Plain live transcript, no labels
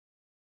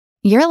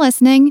You're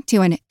listening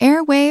to an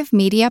Airwave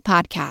Media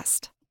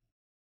Podcast.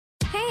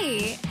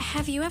 Hey,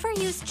 have you ever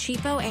used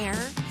Cheapo Air?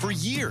 For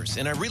years,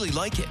 and I really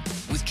like it.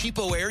 With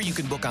Cheapo Air, you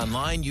can book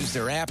online, use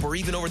their app, or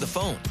even over the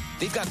phone.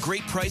 They've got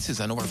great prices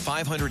on over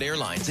 500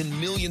 airlines and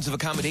millions of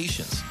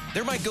accommodations.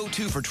 They're my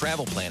go-to for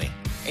travel planning.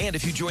 And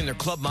if you join their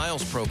Club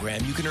Miles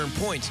program, you can earn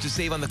points to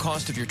save on the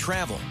cost of your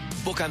travel.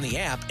 Book on the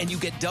app, and you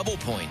get double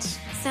points.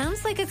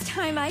 Sounds like it's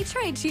time I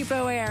tried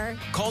Cheapo Air.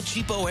 Call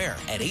Cheapo Air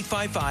at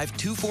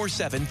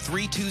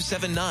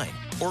 855-247-3279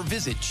 or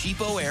visit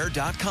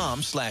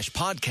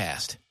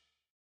cheapoair.com/podcast.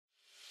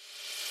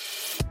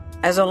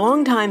 As a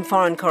longtime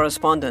foreign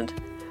correspondent,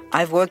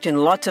 I've worked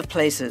in lots of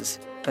places,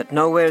 but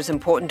nowhere as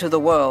important to the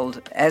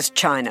world as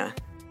China.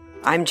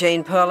 I'm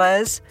Jane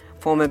Perlez,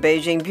 former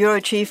Beijing bureau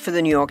chief for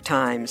the New York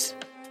Times.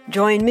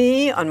 Join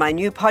me on my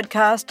new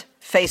podcast,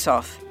 Face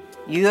Off,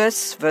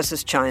 U.S.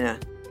 versus China,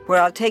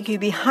 where I'll take you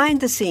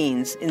behind the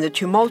scenes in the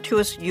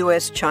tumultuous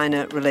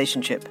U.S.-China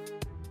relationship.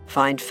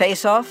 Find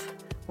Face Off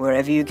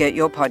wherever you get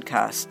your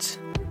podcasts.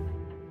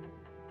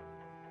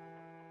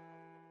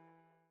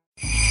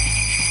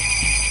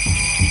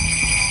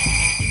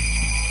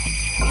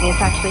 It's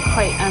actually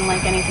quite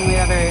unlike anything we've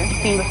ever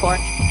seen before.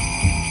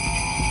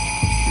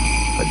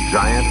 A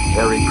giant,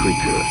 hairy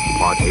creature,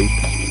 part ape,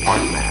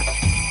 part man.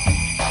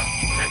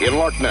 In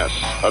Loch Ness,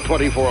 a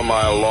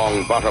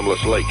 24-mile-long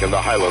bottomless lake in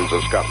the Highlands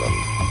of Scotland.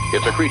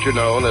 It's a creature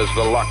known as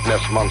the Loch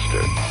Ness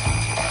Monster.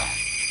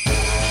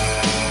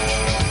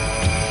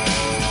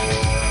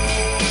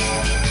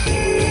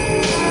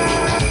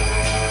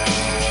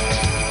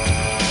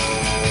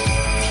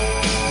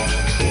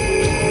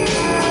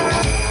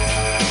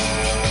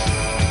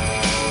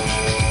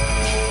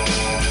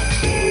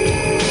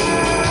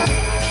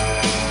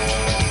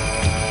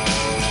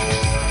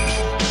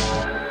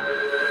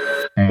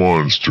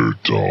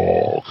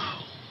 MonsterTalk.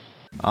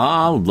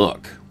 Ah,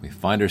 look, we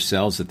find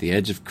ourselves at the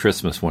edge of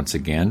Christmas once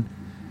again,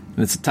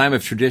 and it's a time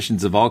of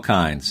traditions of all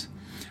kinds.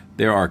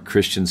 There are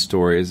Christian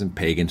stories and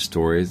pagan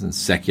stories and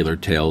secular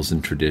tales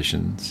and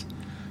traditions.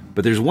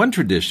 But there's one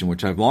tradition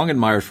which I've long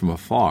admired from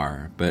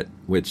afar, but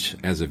which,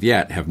 as of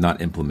yet, have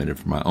not implemented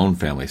for my own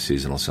family's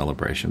seasonal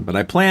celebration. But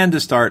I plan to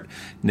start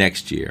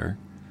next year,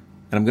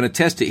 and I'm going to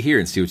test it here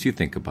and see what you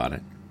think about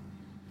it.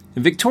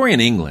 In Victorian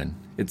England,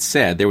 it's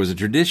said there was a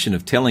tradition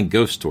of telling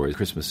ghost stories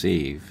Christmas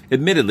Eve.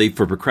 Admittedly,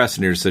 for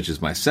procrastinators such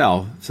as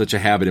myself, such a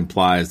habit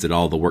implies that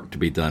all the work to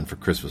be done for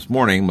Christmas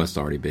morning must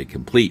already be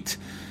complete,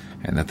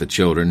 and that the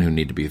children who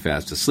need to be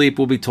fast asleep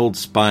will be told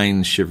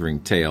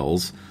spine-shivering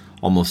tales,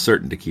 almost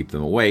certain to keep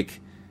them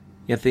awake.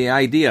 Yet the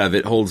idea of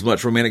it holds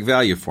much romantic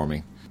value for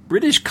me.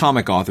 British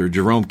comic author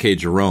Jerome K.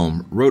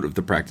 Jerome wrote of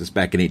the practice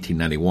back in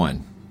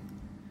 1891.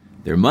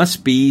 There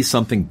must be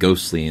something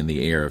ghostly in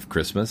the air of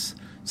Christmas.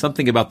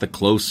 Something about the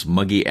close,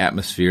 muggy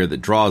atmosphere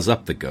that draws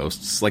up the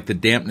ghosts, like the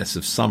dampness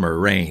of summer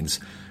rains,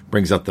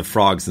 brings out the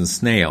frogs and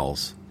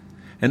snails.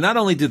 And not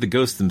only do the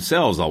ghosts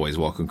themselves always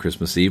welcome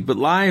Christmas Eve, but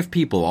live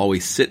people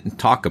always sit and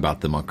talk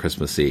about them on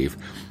Christmas Eve.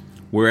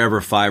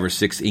 Wherever 5 or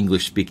 6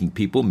 English-speaking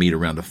people meet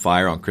around a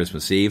fire on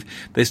Christmas Eve,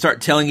 they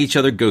start telling each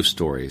other ghost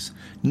stories.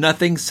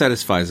 Nothing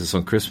satisfies us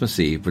on Christmas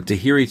Eve but to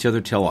hear each other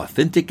tell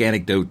authentic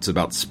anecdotes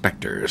about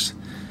specters.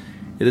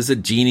 It is a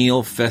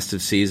genial,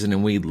 festive season,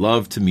 and we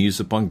love to muse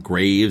upon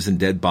graves and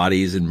dead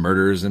bodies and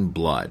murders and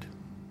blood.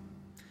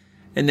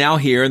 And now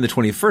here in the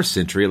 21st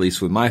century, at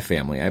least with my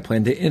family, I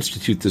plan to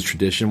institute this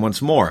tradition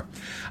once more.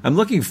 I'm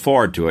looking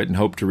forward to it and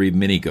hope to read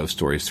many ghost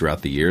stories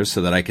throughout the years so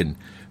that I can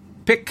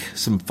pick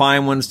some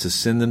fine ones to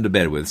send them to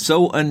bed with,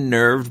 so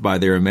unnerved by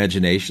their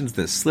imaginations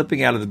that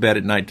slipping out of the bed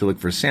at night to look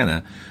for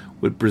Santa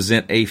would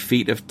present a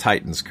feat of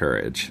Titan's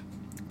courage.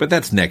 But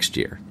that's next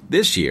year.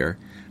 This year,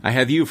 I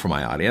have you for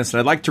my audience, and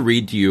I'd like to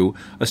read to you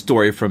a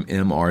story from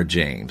M.R.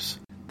 James.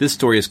 This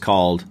story is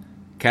called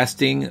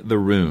Casting the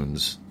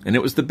Runes, and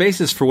it was the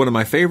basis for one of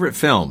my favorite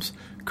films,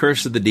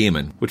 Curse of the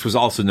Demon, which was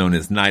also known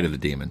as Night of the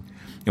Demon.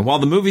 And while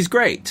the movie's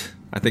great,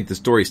 I think the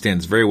story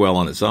stands very well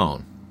on its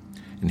own.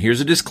 And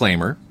here's a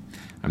disclaimer.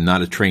 I'm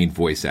not a trained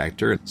voice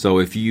actor, so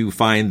if you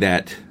find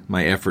that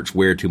my efforts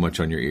wear too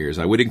much on your ears,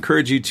 I would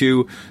encourage you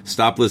to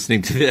stop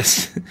listening to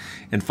this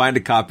and find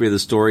a copy of the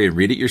story and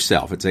read it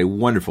yourself. It's a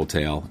wonderful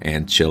tale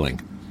and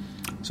chilling.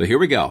 So here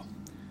we go.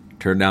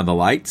 Turn down the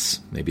lights,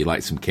 maybe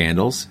light some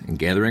candles, and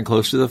gather in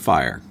close to the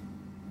fire.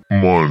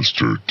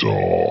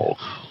 MonsterTalk.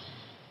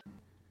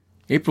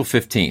 April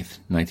 15th,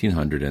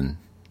 1900 and...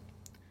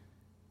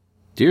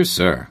 Dear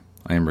Sir,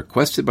 I am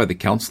requested by the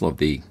Council of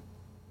the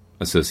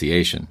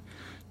Association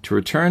to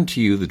return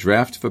to you the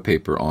draft of a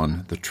paper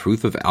on the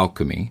truth of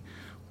alchemy,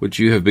 which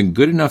you have been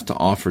good enough to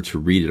offer to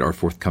read at our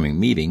forthcoming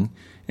meeting,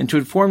 and to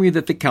inform you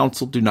that the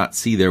Council do not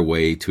see their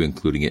way to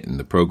including it in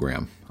the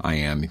program. I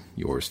am,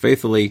 yours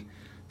faithfully,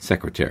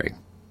 Secretary.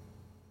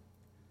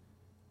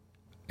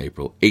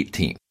 April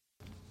 18th.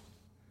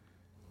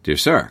 Dear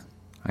Sir,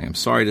 I am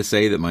sorry to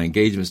say that my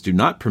engagements do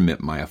not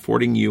permit my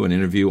affording you an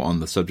interview on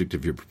the subject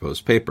of your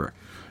proposed paper,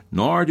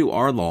 nor do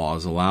our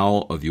laws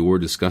allow of your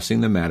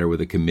discussing the matter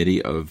with a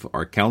committee of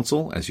our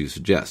council as you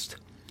suggest.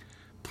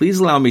 Please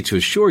allow me to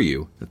assure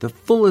you that the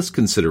fullest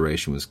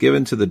consideration was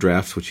given to the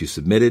drafts which you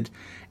submitted,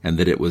 and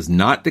that it was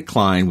not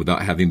declined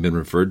without having been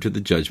referred to the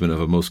judgment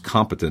of a most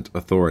competent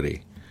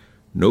authority.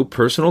 No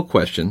personal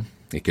question,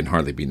 it can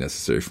hardly be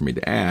necessary for me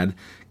to add,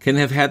 can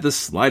have had the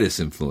slightest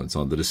influence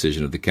on the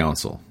decision of the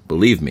Council.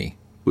 Believe me,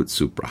 ut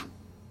supra.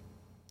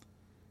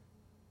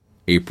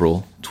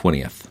 April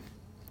 20th.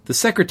 The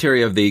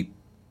Secretary of the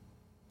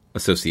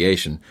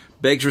Association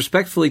begs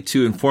respectfully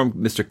to inform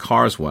Mr.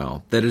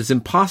 Carswell that it is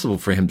impossible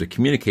for him to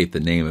communicate the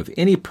name of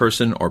any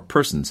person or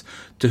persons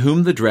to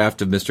whom the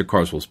draft of Mr.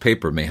 Carswell's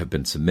paper may have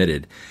been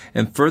submitted,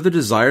 and further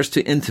desires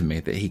to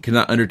intimate that he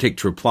cannot undertake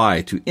to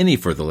reply to any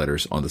further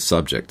letters on the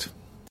subject.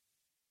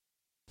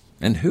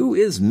 "And who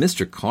is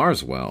Mr.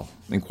 Carswell?"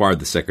 inquired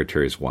the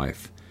Secretary's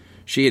wife.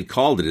 She had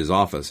called at his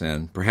office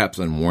and, perhaps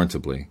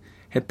unwarrantably,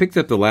 had picked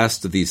up the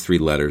last of these 3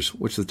 letters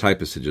which the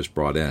typist had just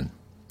brought in.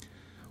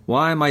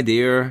 "Why, my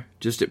dear,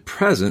 just at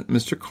present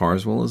Mr.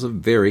 Carswell is a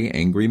very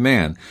angry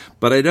man,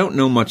 but I don't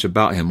know much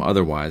about him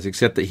otherwise,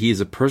 except that he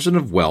is a person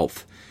of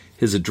wealth.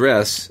 His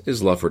address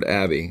is Lufford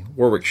Abbey,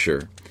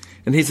 Warwickshire,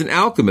 and he's an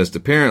alchemist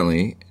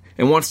apparently,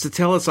 and wants to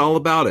tell us all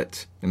about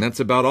it. And that's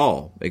about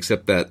all,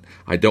 except that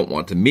I don't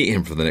want to meet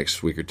him for the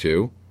next week or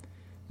 2.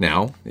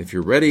 Now, if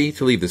you're ready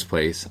to leave this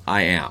place,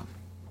 I am."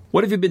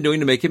 "What have you been doing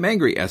to make him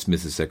angry?" asked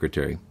Mrs.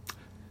 Secretary.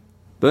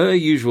 "The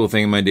usual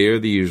thing, my dear,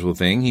 the usual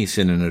thing. He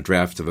sent in a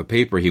draft of a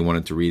paper he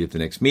wanted to read at the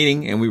next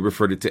meeting, and we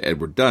referred it to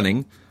Edward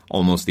Dunning,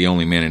 almost the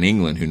only man in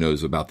England who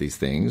knows about these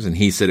things, and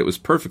he said it was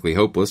perfectly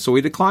hopeless, so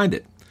we declined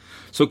it.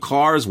 So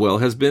Carswell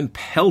has been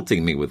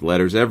pelting me with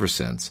letters ever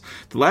since.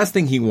 The last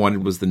thing he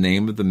wanted was the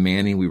name of the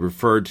man we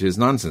referred to his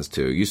nonsense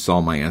to. You saw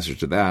my answer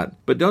to that.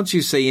 But don't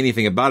you say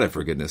anything about it,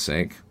 for goodness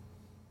sake."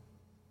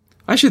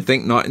 "I should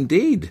think not,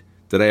 indeed.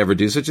 Did I ever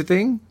do such a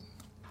thing?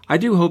 I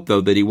do hope,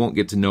 though, that he won't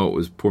get to know it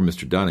was poor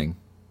Mr. Dunning."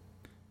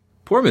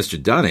 "Poor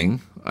Mr.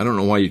 Dunning? I don't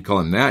know why you'd call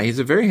him that. He's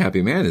a very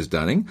happy man, is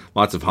Dunning.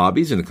 Lots of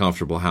hobbies and a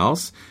comfortable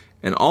house,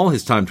 and all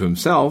his time to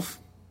himself."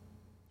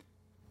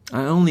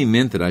 "I only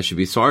meant that I should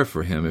be sorry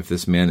for him if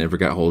this man ever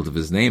got hold of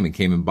his name and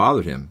came and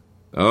bothered him."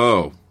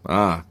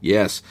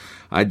 Yes,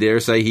 I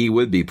dare say he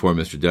would be poor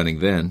Mr. Dunning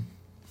then."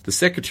 The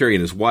Secretary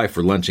and his wife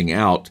were lunching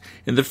out,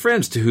 and the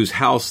friends to whose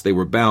house they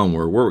were bound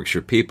were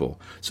Warwickshire people,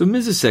 so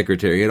Mrs.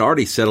 Secretary had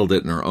already settled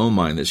it in her own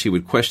mind that she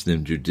would question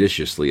them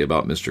judiciously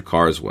about Mr.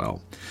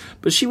 Carswell.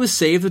 But she was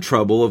saved the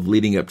trouble of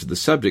leading up to the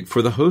subject,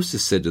 for the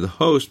hostess said to the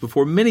host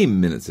before many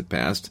minutes had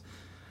passed,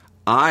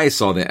 "I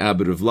saw the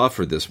Abbot of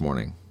Lufford this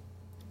morning."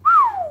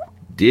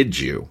 "Did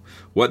you?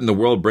 What in the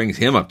world brings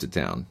him up to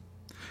town?"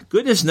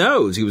 "Goodness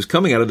knows. He was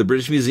coming out of the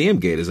British Museum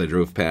gate as I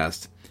drove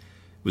past."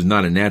 It was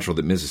not unnatural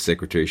that Mrs.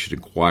 Secretary should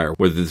inquire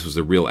whether this was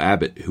the real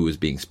abbot who was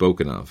being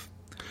spoken of.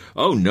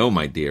 "Oh, no,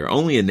 my dear.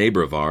 Only a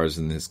neighbor of ours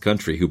in this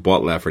country who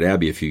bought Lufford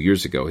Abbey a few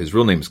years ago. His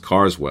real name is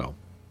Carswell."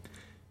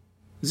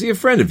 "Is he a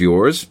friend of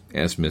yours?"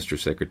 asked Mr.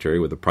 Secretary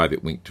with a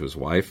private wink to his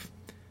wife.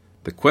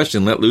 The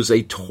question let loose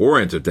a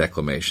torrent of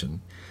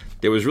declamation.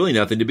 There was really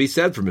nothing to be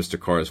said for Mr.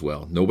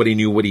 Carswell. Nobody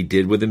knew what he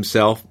did with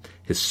himself.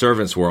 His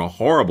servants were a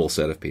horrible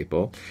set of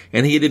people,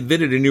 and he had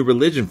invented a new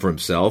religion for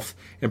himself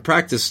and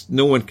practiced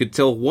no one could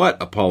tell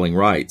what appalling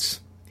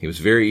rites. He was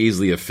very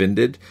easily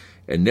offended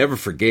and never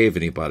forgave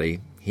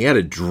anybody. He had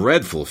a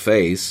dreadful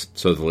face,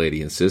 so the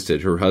lady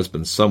insisted, her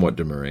husband somewhat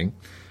demurring.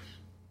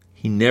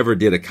 He never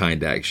did a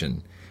kind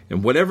action,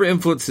 and whatever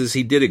influences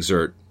he did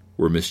exert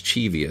were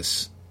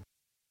mischievous.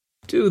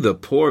 "Do the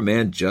poor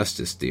man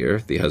justice,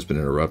 dear," the husband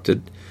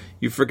interrupted.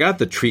 "You forgot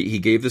the treat he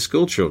gave the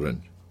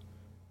schoolchildren."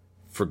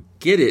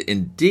 "Forget it,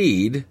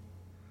 indeed.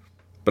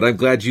 But I'm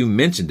glad you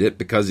mentioned it,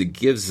 because it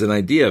gives an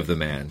idea of the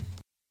man."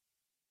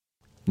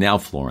 "Now,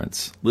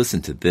 Florence,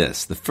 listen to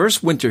this. The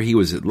first winter he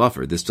was at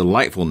Lufford, this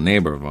delightful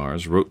neighbor of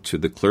ours wrote to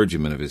the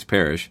clergyman of his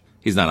parish.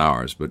 He's not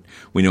ours, but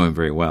we know him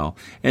very well.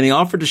 And he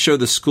offered to show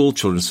the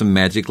schoolchildren some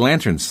magic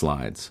lantern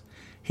slides.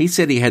 He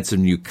said he had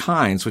some new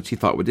kinds which he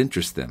thought would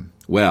interest them.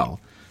 Well,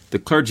 the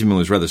clergyman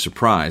was rather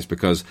surprised,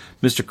 because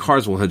Mr.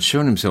 Carswell had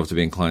shown himself to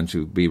be inclined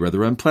to be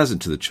rather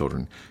unpleasant to the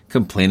children,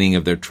 complaining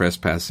of their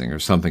trespassing or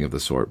something of the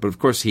sort. But of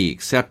course he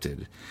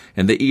accepted,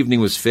 and the evening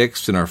was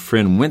fixed, and our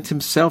friend went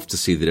himself to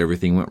see that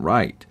everything went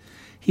right.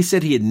 He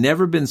said he had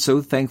never been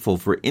so thankful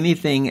for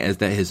anything as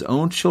that his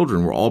own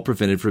children were all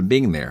prevented from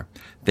being there.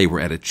 They were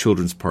at a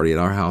children's party at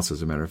our house,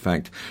 as a matter of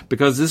fact,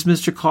 because this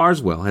Mr.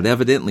 Carswell had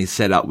evidently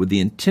set out with the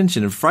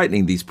intention of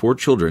frightening these poor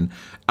children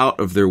out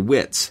of their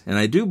wits, and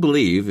I do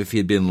believe, if he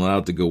had been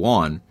allowed to go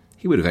on,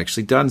 he would have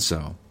actually done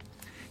so.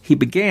 He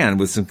began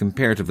with some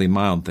comparatively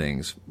mild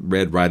things.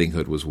 Red Riding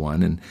Hood was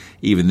one, and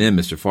even then,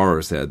 Mr.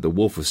 Farrar said, the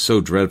wolf was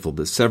so dreadful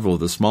that several of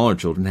the smaller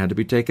children had to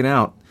be taken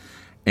out.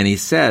 And he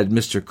said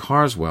Mr.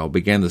 Carswell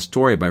began the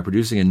story by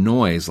producing a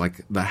noise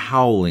like the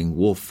howling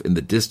wolf in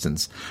the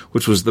distance,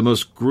 which was the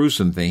most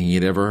gruesome thing he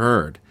had ever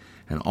heard.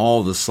 And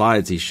all the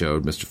slides he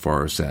showed, Mr.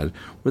 Farrar said,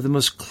 were the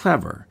most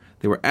clever.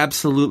 They were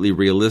absolutely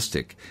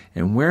realistic,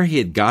 and where he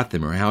had got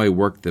them or how he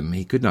worked them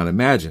he could not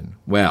imagine.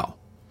 Well,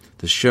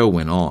 the show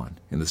went on,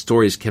 and the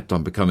stories kept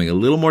on becoming a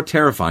little more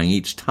terrifying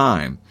each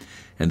time,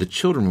 and the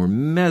children were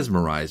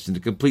mesmerized into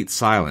complete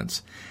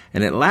silence.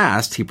 And at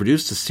last he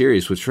produced a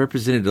series which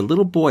represented a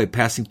little boy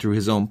passing through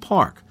his own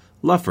park,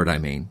 Lufford,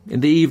 in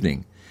the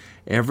evening.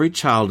 Every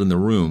child in the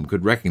room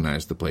could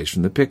recognize the place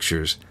from the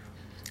pictures.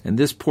 And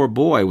this poor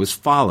boy was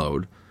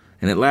followed,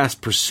 and at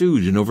last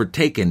pursued and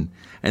overtaken,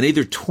 and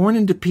either torn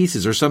into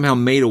pieces or somehow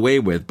made away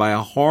with by a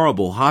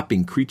horrible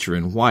hopping creature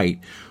in white,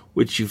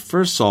 which you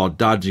first saw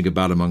dodging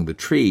about among the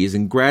trees,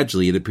 and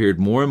gradually it appeared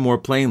more and more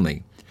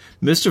plainly.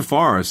 Mr.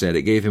 Farrar said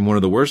it gave him one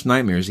of the worst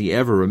nightmares he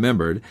ever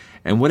remembered,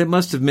 and what it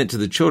must have meant to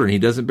the children he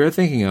doesn't bear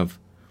thinking of.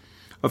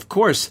 Of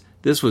course,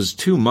 this was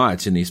too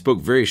much, and he spoke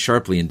very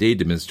sharply indeed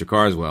to Mr.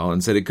 Carswell,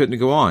 and said it couldn't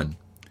go on.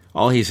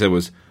 All he said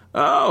was,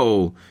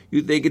 "Oh,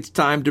 you think it's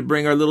time to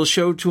bring our little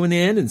show to an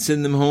end and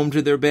send them home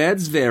to their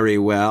beds? Very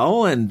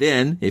well." And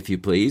then, if you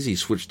please, he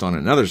switched on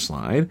another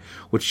slide,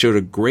 which showed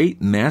a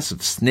great mass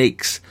of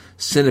snakes,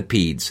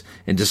 centipedes,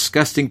 and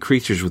disgusting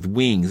creatures with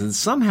wings, and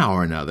somehow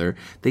or another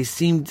they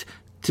seemed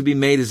to be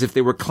made as if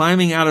they were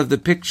climbing out of the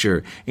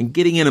picture and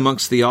getting in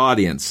amongst the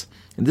audience.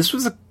 And this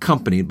was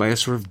accompanied by a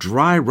sort of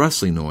dry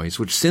rustling noise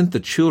which sent the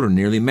children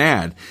nearly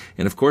mad,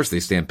 and of course they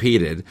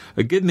stampeded.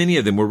 A good many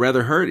of them were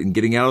rather hurt in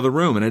getting out of the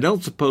room, and I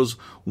don't suppose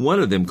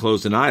one of them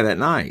closed an eye that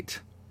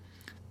night.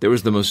 There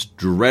was the most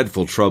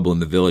dreadful trouble in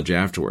the village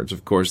afterwards.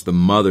 Of course, the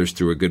mothers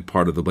threw a good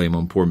part of the blame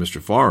on poor Mr.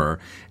 Farrar,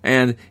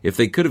 and if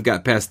they could have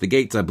got past the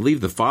gates, I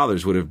believe the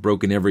fathers would have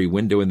broken every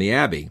window in the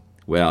abbey.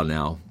 Well,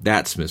 now,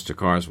 that's Mr.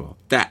 Carswell.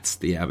 That's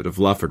the Abbot of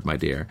Lufford, my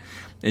dear.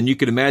 And you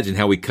can imagine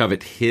how we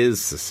covet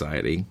his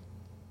society.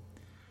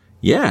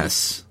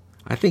 "Yes,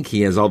 I think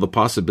he has all the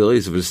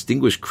possibilities of a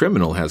distinguished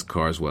criminal, has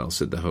Carswell,"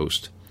 said the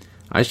host.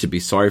 "I should be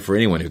sorry for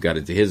anyone who got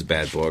into his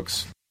bad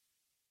books."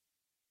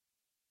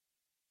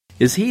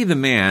 "Is he the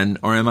man,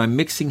 or am I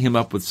mixing him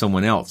up with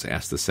someone else?"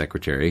 asked the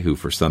secretary, who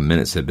for some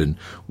minutes had been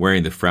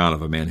wearing the frown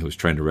of a man who was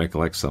trying to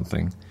recollect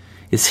something.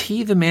 "Is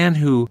he the man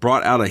who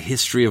brought out a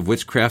history of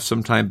witchcraft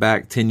some time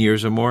back, 10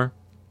 years or more?"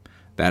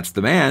 "That's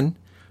the man.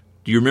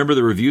 Do you remember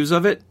the reviews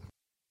of it?"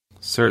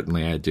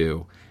 "Certainly I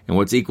do. And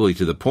what's equally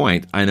to the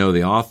point, I know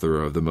the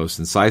author of the most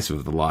incisive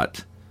of the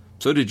lot."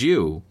 "So did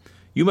you.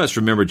 You must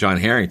remember John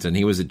Harrington.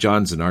 He was at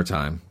John's in our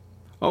time."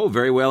 "Oh,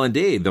 very well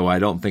indeed, though I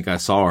don't think I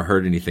saw or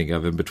heard anything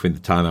of him between the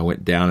time I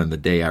went down and the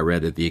day I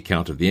read the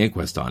account of the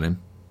inquest on him."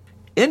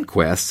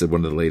 "Inquest?" said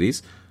one of the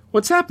ladies.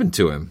 "What's happened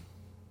to him?"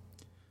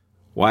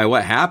 "Why,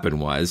 what happened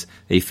was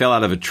he fell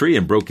out of a tree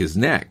and broke his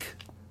neck.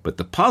 But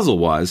the puzzle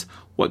was,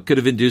 what could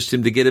have induced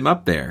him to get him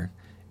up there?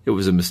 It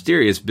was a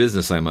mysterious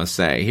business, I must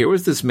say. Here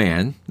was this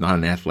man, not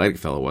an athletic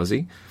fellow, was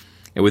he?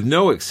 And with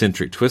no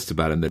eccentric twist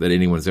about him that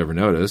anyone's ever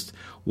noticed,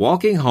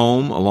 walking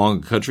home along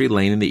a country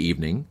lane in the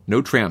evening,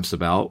 no tramps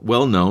about,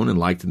 well known and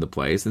liked in the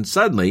place, and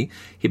suddenly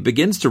he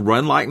begins to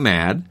run like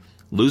mad,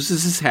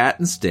 loses his hat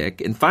and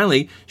stick, and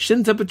finally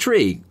shins up a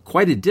tree,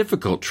 quite a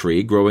difficult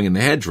tree growing in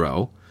the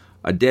hedgerow.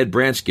 A dead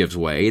branch gives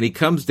way, and he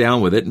comes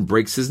down with it and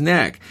breaks his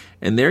neck,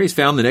 and there he's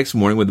found the next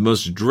morning with the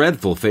most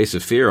dreadful face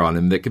of fear on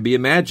him that could be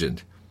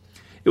imagined.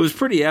 It was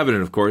pretty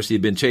evident, of course, he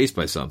had been chased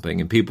by something,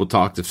 and people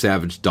talked of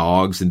savage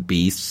dogs and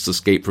beasts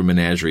escaped from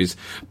menageries,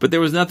 but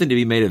there was nothing to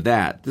be made of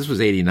that. This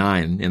was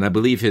 '89, and I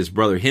believe his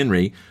brother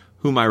Henry,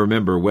 whom I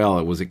remember well,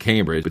 it was at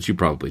Cambridge, but you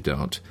probably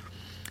don't,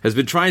 has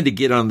been trying to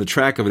get on the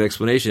track of an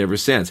explanation ever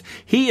since.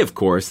 He, of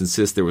course,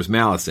 insists there was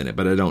malice in it,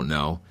 but I don't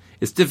know.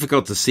 It's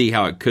difficult to see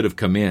how it could have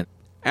come in.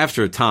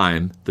 After a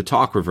time, the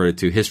talk reverted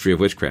to history of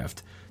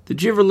witchcraft.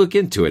 "Did you ever look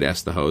into it?"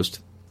 asked the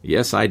host.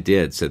 "Yes, I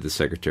did," said the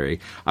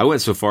secretary. "I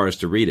went so far as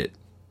to read it."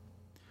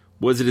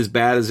 "Was it as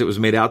bad as it was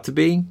made out to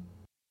be?"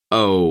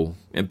 "Oh,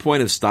 in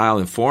point of style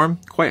and form,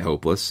 quite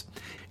hopeless.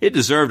 It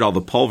deserved all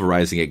the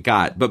pulverizing it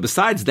got, but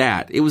besides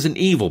that, it was an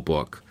evil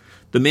book.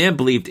 The man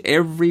believed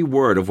every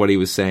word of what he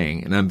was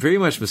saying, and I'm very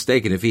much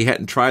mistaken if he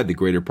hadn't tried the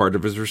greater part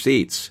of his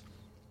receipts."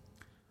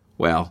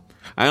 "Well,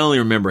 I only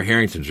remember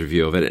Harrington's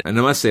review of it, and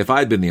I must say if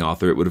I'd been the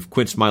author, it would have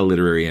quenched my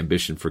literary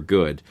ambition for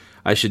good.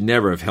 I should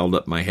never have held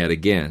up my head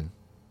again."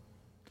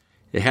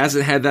 "It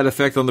hasn't had that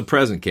effect on the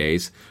present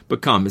case.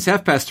 But come, it's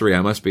 3:30.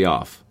 I must be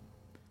off."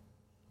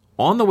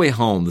 On the way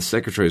home, the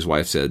secretary's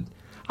wife said,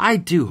 "I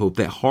do hope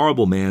that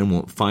horrible man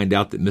won't find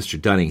out that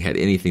Mr. Dunning had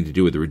anything to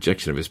do with the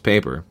rejection of his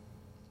paper."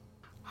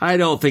 "I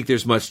don't think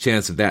there's much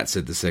chance of that,"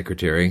 said the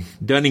secretary.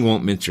 "Dunning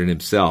won't mention it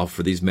himself,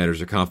 for these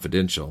matters are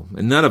confidential,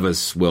 and none of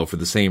us will for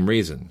the same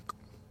reason.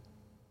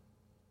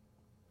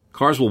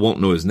 Carswell won't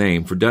know his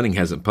name, for Dunning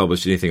hasn't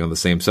published anything on the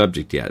same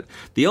subject yet.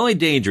 The only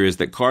danger is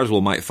that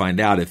Carswell might find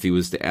out if he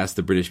was to ask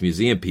the British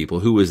Museum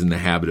people who was in the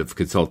habit of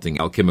consulting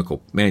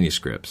alchemical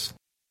manuscripts.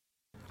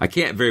 I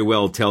can't very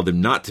well tell them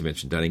not to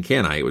mention Dunning,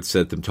 can I? It would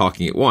set them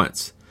talking at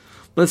once.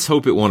 Let's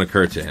hope it won't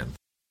occur to him."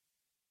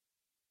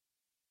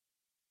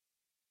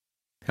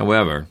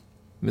 However,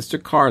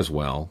 Mr.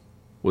 Carswell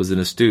was an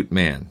astute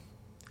man.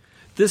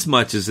 This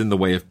much is in the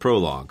way of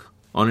prologue.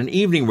 On an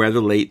evening rather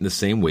late in the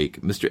same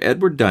week, Mr.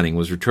 Edward Dunning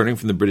was returning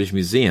from the British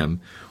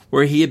Museum,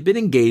 where he had been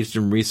engaged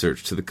in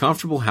research, to the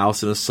comfortable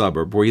house in a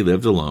suburb where he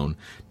lived alone,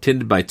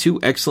 tended by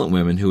two excellent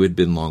women who had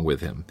been long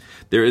with him.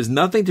 There is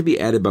nothing to be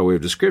added by way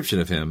of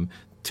description of him.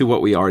 to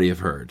what we already have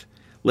heard.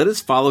 Let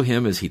us follow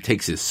him as he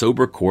takes his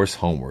sober course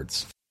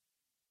homewards.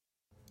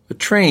 A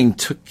train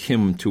took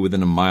him to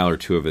within a mile or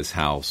two of his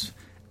house,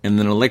 and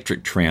an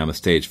electric tram a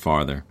stage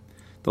farther.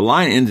 The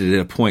line ended at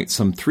a point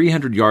some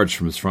 300 yards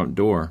from his front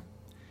door.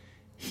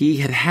 He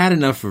had had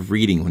enough of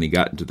reading when he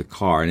got into the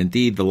car, and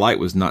indeed the light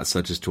was not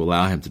such as to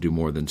allow him to do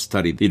more than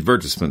study the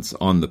advertisements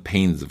on the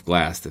panes of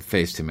glass that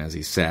faced him as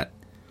he sat.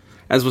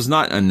 As was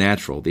not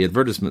unnatural, the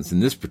advertisements in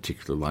this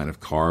particular line of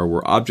car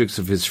were objects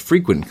of his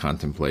frequent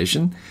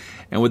contemplation,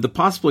 and with the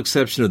possible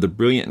exception of the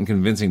brilliant and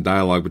convincing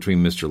dialogue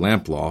between Mr.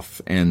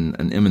 Lamploff and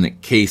an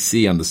eminent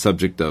K.C. on the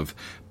subject of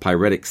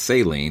pyretic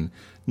saline,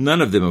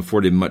 none of them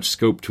afforded much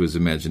scope to his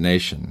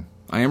imagination.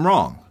 I am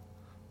wrong.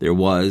 There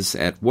was,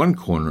 at one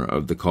corner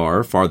of the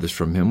car, farthest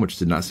from him, which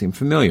did not seem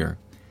familiar.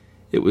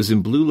 It was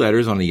in blue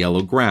letters on a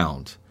yellow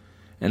ground,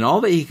 and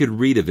all that he could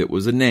read of it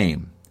was a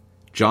name,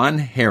 John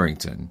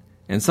Harrington,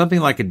 and something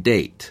like a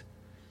date.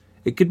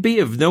 It could be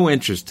of no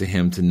interest to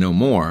him to know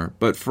more,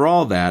 but for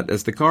all that,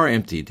 as the car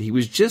emptied, he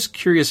was just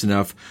curious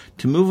enough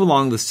to move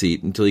along the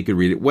seat until he could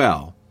read it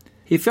well.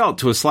 He felt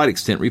to a slight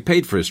extent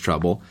repaid for his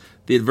trouble.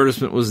 The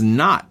advertisement was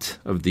not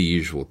of the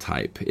usual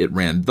type. It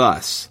ran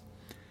thus: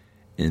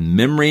 in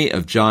memory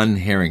of John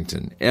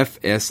Harrington,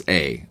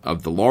 F.S.A.,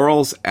 of the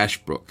Laurels,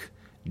 Ashbrook,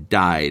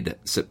 died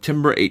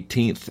September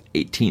 18th,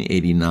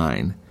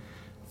 1889.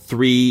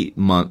 3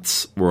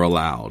 months were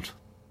allowed.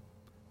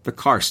 The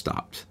car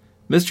stopped.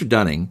 Mr.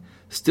 Dunning,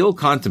 still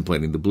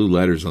contemplating the blue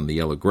letters on the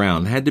yellow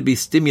ground, had to be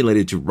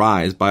stimulated to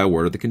rise by a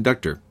word of the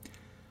conductor.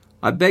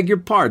 "I beg your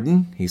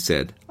pardon," he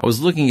said. "I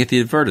was looking at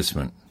the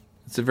advertisement.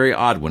 It's a very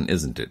odd one,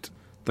 isn't it?"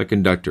 The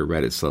conductor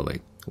read it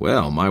slowly.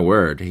 "Well, my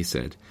word," he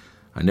said.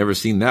 "I never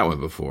seen that one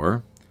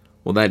before.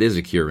 Well, that is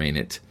a cure, ain't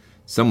it?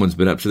 Someone's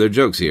been up to their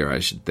jokes here, I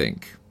should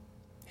think."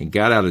 He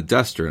got out a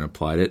duster and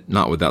applied it,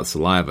 not without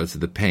saliva, to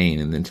the pane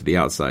and then to the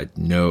outside.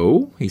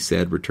 "No," he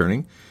said,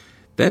 returning.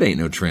 "That ain't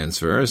no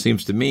transfer.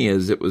 Seems to me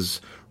as it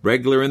was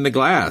regular in the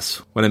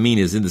glass. What I mean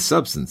is in the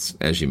substance,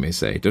 as you may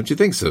say. Don't you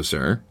think so,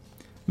 sir?"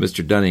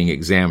 Mr. Dunning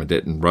examined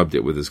it and rubbed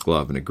it with his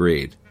glove and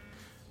agreed.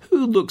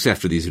 "Who looks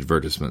after these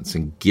advertisements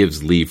and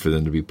gives leave for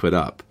them to be put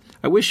up?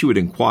 I wish you would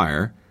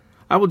inquire.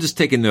 I will just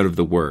take a note of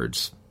the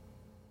words."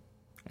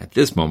 At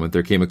this moment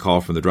there came a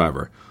call from the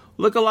driver.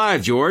 "Look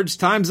alive, George.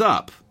 Time's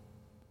up."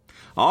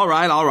 All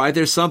right.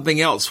 There's something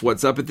else.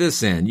 What's up at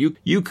this end?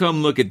 You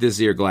come look at this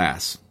here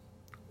glass."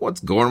 "What's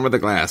going with the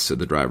glass?" said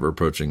the driver,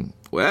 approaching.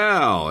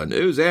 "Well, and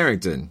who's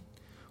Harrington?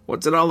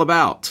 What's it all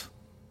about?"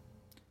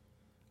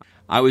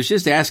 "I was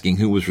just asking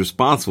who was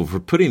responsible for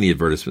putting the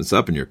advertisements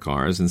up in your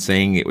cars and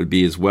saying it would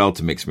be as well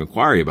to make some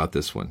inquiry about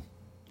this one."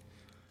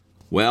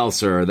 "Well,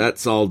 sir,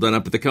 that's all done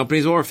up at the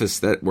company's office,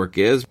 that work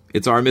is.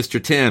 It's our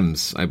Mr.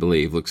 Timms, I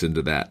believe, looks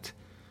into that.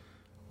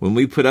 When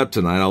we put up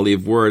tonight, I'll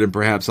leave word, and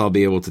perhaps I'll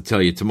be able to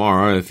tell you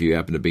tomorrow if you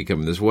happen to be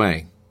coming this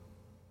way."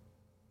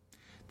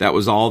 That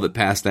was all that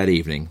passed that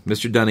evening.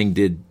 Mr. Dunning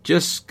did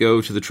just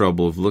go to the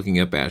trouble of looking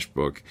up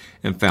Ashbrook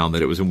and found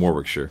that it was in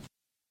Warwickshire.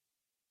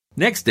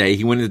 Next day,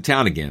 he went into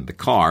town again. The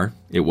car,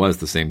 it was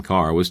the same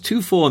car, was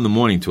too full in the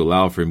morning to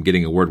allow for him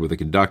getting a word with the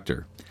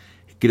conductor.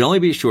 He could only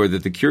be sure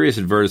that the curious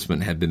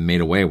advertisement had been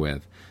made away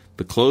with.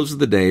 The close of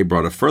the day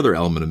brought a further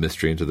element of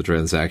mystery into the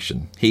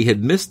transaction. He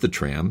had missed the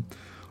tram,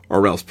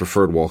 or else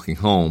preferred walking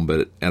home,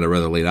 but at a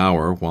rather late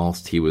hour,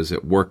 whilst he was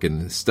at work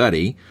in his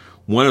study,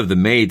 one of the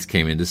maids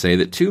came in to say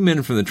that 2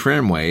 men from the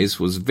tramways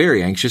was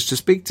very anxious to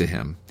speak to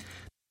him.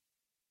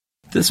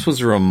 This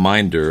was a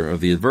reminder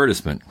of the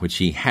advertisement, which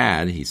he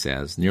had, he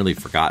says, nearly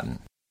forgotten.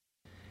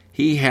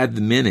 He had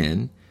the men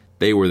in.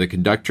 They were the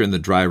conductor and the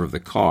driver of the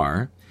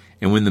car,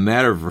 and when the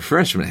matter of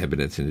refreshment had been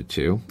attended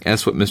to,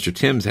 asked what Mr.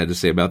 Timms had to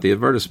say about the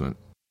advertisement.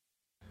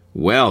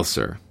 "Well,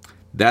 sir,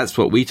 that's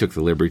what we took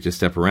the liberty to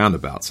step around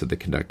about," said the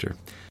conductor.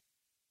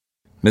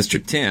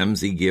 "Mr. Timms,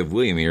 he give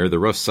William here the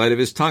rough side of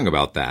his tongue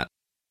about that.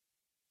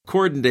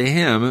 According to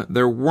him,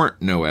 there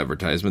weren't no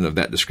advertisement of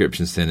that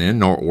description sent in,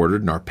 nor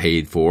ordered, nor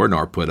paid for,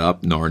 nor put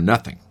up, nor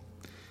nothing,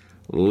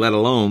 let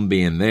alone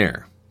being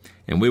there.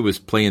 And we was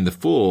playing the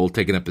fool,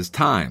 taking up his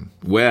time.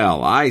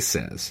 Well, I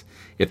says,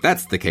 if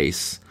that's the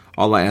case,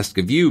 all I ask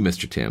of you,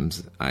 Mr.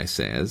 Timms, I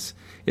says,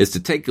 is to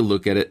take a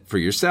look at it for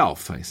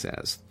yourself, I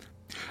says.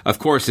 Of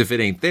course, if it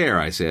ain't there,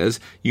 I says,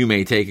 you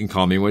may take and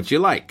call me what you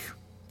like.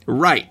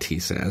 Right, he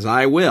says,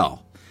 I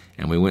will.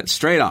 And we went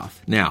straight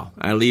off. Now,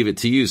 I leave it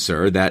to you,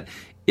 sir, that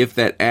if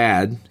that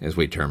ad, as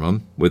we term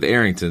 'em, with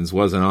Arrington's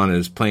wasn't on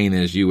as plain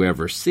as you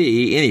ever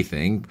see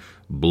anything,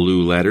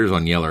 blue letters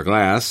on yeller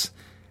glass,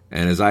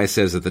 and as I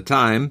says at the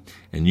time,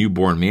 and you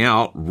borne me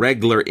out,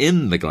 reg'lar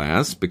in the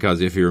glass,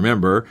 because if you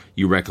remember,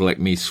 you recollect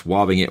me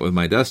swabbing it with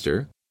my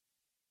duster.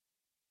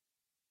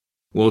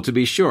 Well, to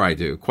be sure I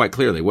do, quite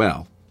clearly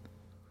well.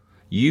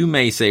 You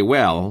may say,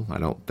 well, I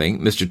don't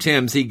think. Mr.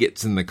 Timms, he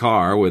gets in the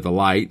car with a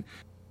light.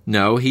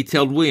 No, he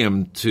told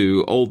William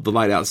to hold the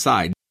light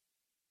outside.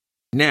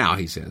 Now,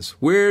 he says,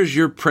 where's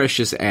your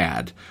precious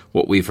ad,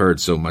 what we've heard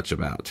so much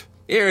about?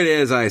 Here it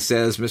is, I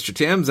says, Mr.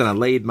 Timms, and I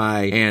laid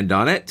my hand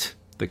on it.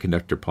 The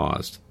conductor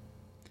paused.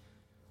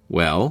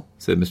 Well,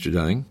 said Mr.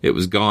 Dunning, it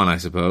was gone, I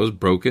suppose,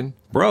 broken.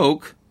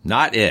 Broke?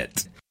 Not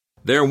it.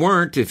 There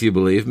weren't, if you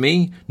believe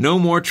me, no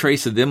more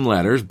trace of them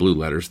letters, blue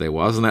letters they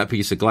was, on that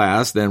piece of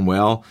glass, then,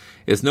 well,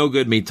 it's no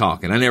good me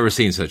talking. I never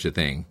seen such a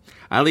thing.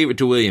 I leave it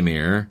to William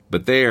here,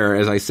 but there,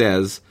 as I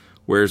says,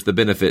 where's the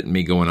benefit in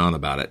me going on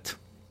about it?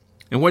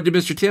 And what did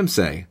Mr. Tim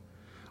say?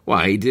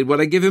 Why, he did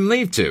what I give him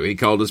leave to. He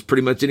called us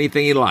pretty much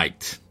anything he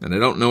liked, and I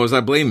don't know as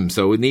I blame him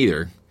so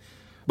neither.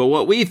 But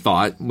what we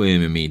thought,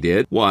 William and me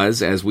did,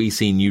 was, as we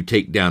seen you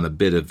take down a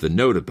bit of the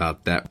note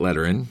about that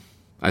lettering,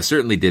 I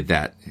certainly did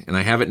that, and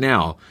I have it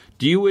now.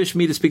 Do you wish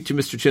me to speak to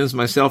Mr. Timms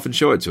myself and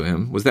show it to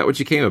him? Was that what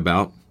you came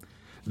about?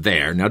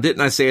 There, now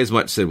didn't I say as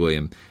much, said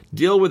William.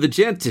 Deal with a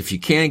gent if you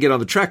can get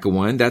on the track of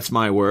one, that's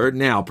my word.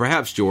 Now,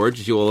 perhaps,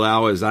 George, you'll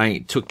allow as I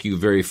ain't took you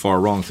very far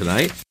wrong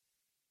tonight.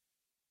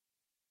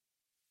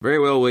 Very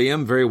well,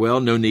 William, very well.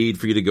 No need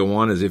for you to go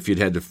on as if you'd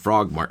had to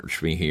frog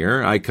march me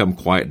here. I come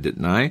quiet,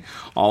 didn't I?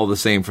 All the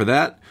same for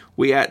that.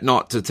 We ought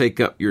not to take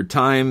up your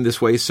time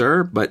this way,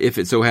 sir, but if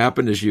it so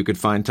happened as you could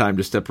find time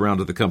to step around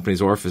to the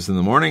company's office in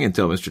the morning and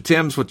tell Mr.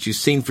 Timms what you've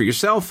seen for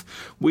yourself,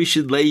 we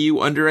should lay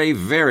you under a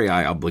very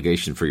high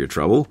obligation for your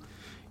trouble.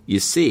 You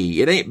see,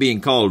 it ain't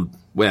being called,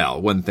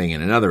 well, one thing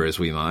and another as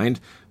we mind,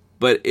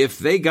 but if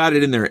they got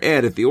it in their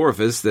head at the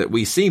orifice that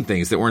we seen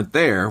things that weren't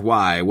there,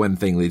 why, one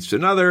thing leads to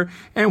another,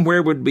 and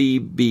where would we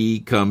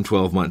be come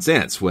 12 months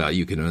hence? Well,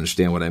 you can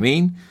understand what I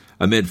mean.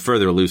 Amid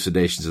further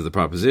elucidations of the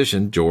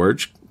proposition,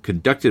 George,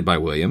 conducted by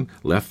William,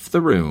 left the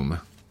room.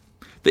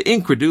 The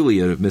incredulity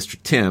of Mr.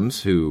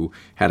 Timms, who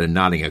had a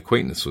nodding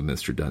acquaintance with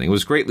Mr. Dunning,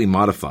 was greatly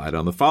modified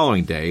on the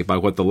following day by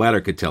what the latter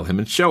could tell him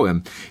and show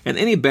him, and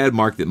any bad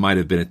mark that might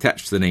have been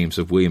attached to the names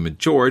of William and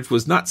George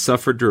was not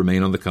suffered to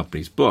remain on the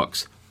company's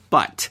books.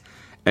 But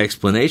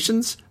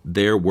explanations?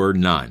 There were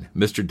none.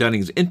 Mr.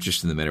 Dunning's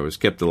interest in the matter was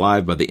kept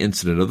alive by the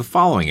incident of the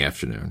following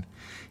afternoon.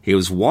 He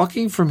was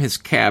walking from his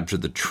cab to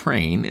the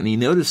train, and he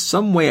noticed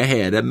some way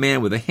ahead a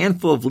man with a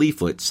handful of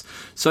leaflets,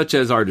 such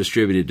as are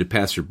distributed to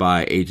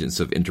passer-by agents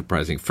of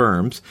enterprising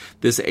firms.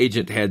 This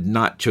agent had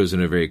not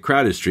chosen a very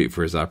crowded street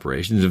for his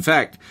operations. In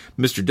fact,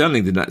 Mr.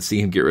 Dunning did not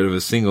see him get rid of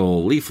a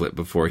single leaflet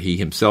before he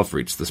himself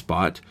reached the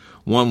spot.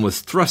 One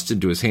was thrust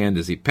into his hand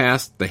as he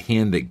passed. The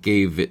hand that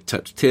gave it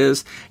touched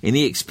his, and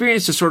he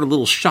experienced a sort of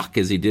little shock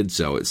as he did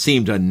so. It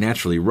seemed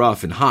unnaturally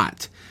rough and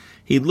hot.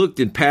 He looked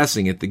in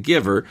passing at the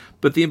giver,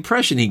 but the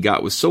impression he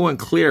got was so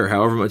unclear,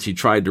 however much he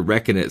tried to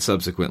reckon it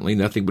subsequently,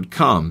 nothing would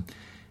come.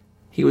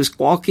 He was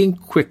walking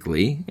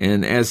quickly,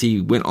 and as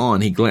he went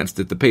on, he glanced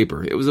at the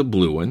paper. It was a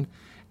blue one,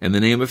 and the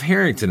name of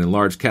Harrington in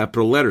large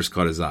capital letters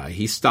caught his eye.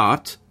 He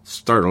stopped,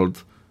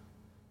 startled,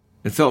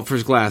 and felt for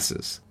his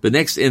glasses. The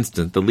next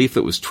instant, the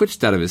leaflet was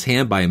twitched out of his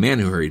hand by a man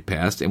who hurried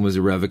past and was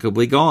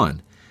irrevocably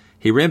gone.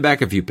 He ran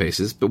back a few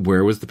paces, but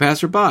where was the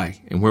passer-by,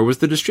 and where was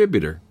the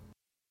distributor?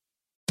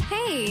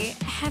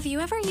 Have you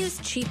ever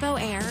used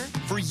Cheapo Air?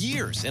 For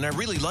years, and I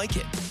really like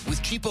it.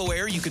 With Cheapo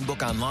Air, you can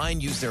book online,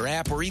 use their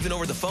app, or even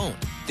over the phone.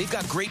 They've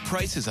got great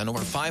prices on over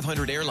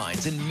 500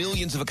 airlines and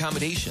millions of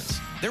accommodations.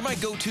 They're my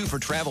go-to for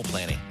travel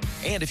planning.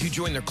 And if you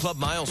join their Club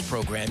Miles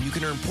program, you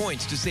can earn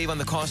points to save on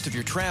the cost of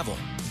your travel.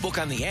 Book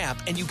on the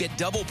app, and you get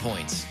double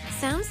points.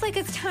 Sounds like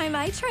it's time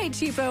I tried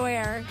Cheapo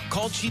Air.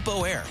 Call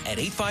Cheapo Air at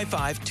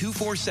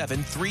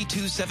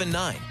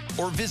 855-247-3279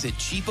 or visit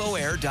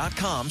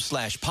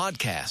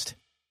cheapoair.com/podcast.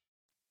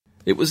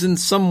 It was in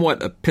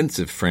somewhat a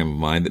pensive frame of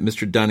mind that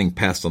Mr. Dunning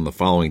passed on the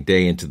following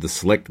day into the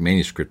select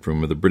manuscript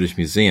room of the British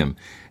Museum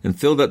and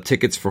filled up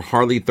tickets for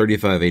Harley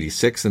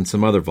 3586 and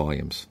some other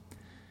volumes.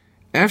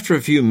 After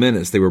a few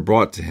minutes they were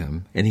brought to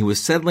him, and he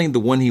was settling the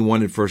one he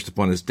wanted first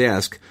upon his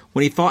desk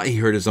when he thought he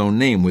heard his own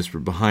name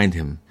whispered behind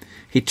him.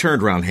 He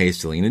turned round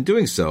hastily, and in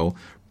doing so,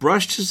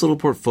 brushed his little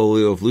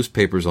portfolio of loose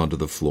papers onto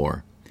the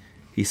floor.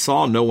 He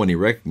saw no one he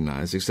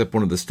recognized except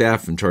one of the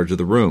staff in charge of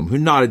the room, who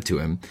nodded to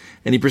him,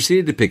 and he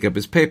proceeded to pick up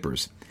his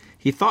papers.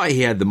 He thought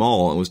he had them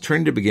all and was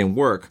turning to begin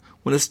work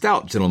when a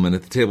stout gentleman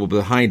at the table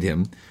behind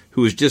him,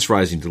 who was just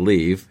rising to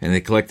leave and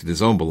had collected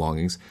his own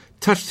belongings,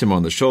 touched him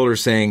on the shoulder,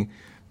 saying,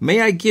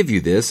 "May I give you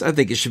this? I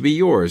think it should be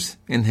yours,"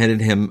 and handed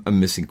him a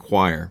missing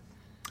quire.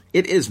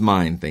 "It is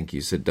mine, thank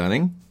you," said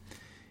Dunning.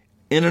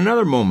 In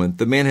another moment,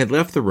 the man had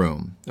left the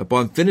room.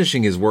 Upon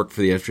finishing his work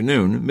for the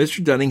afternoon,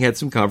 Mr. Dunning had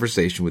some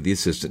conversation with the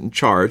assistant in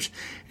charge,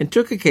 and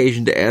took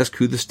occasion to ask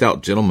who the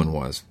stout gentleman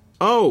was.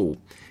 "Oh,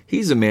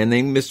 he's a man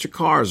named Mr.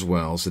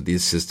 Carswell," said the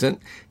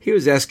assistant. "He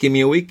was asking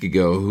me a week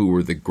ago who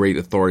were the great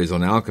authorities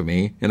on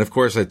alchemy, and of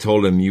course I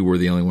told him you were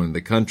the only one in the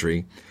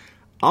country.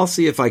 I'll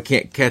see if I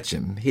can't catch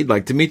him. He'd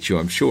like to meet you,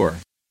 I'm sure."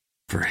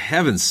 "For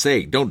heaven's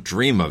sake, don't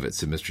dream of it,"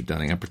 said Mr.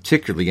 Dunning. "I'm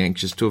particularly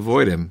anxious to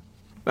avoid him."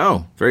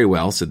 "Oh, very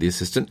well," said the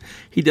assistant.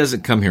 "He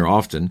doesn't come here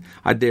often.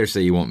 I dare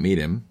say you won't meet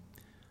him."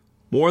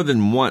 More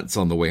than once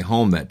on the way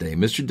home that day,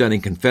 Mr.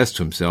 Dunning confessed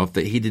to himself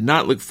that he did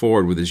not look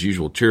forward with his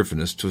usual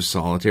cheerfulness to a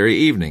solitary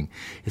evening.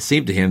 It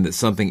seemed to him that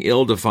something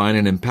ill-defined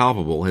and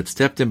impalpable had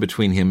stepped in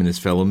between him and his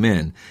fellow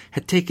men,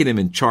 had taken him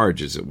in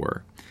charge, as it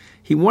were.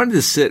 He He wanted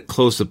to sit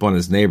close upon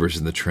his neighbors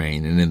in the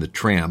train and in the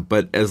tram,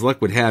 but as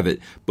luck would have it,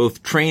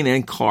 both train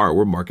and car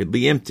were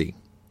markedly empty.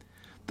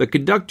 The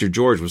conductor,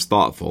 George, was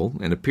thoughtful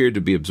and appeared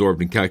to be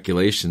absorbed in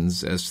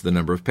calculations as to the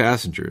number of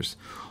passengers.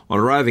 On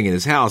arriving at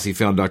his house, he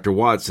found Dr.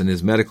 Watson,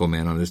 his medical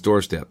man, on his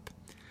doorstep.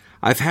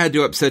 "I've had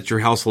to upset your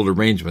household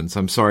arrangements,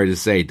 I'm sorry to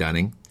say,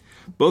 Dunning.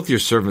 Both your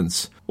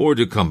servants hors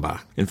de combat.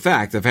 In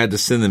fact, I've had to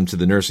send them to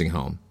the nursing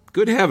home."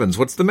 "Good heavens,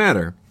 what's the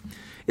matter?"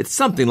 "It's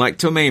something like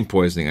ptomaine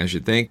poisoning, I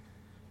should think.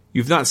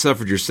 You've not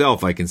suffered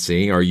yourself, I can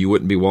see, or you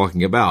wouldn't be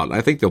walking about.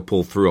 I think they'll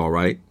pull through all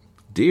right."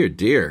 "Dear,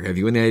 dear, have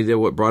you any idea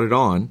what brought it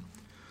on?"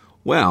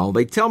 "Well,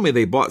 they tell me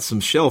they bought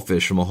some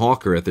shellfish from a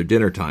hawker at their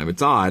dinner time.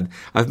 It's odd.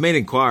 I've made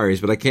inquiries,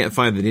 but I can't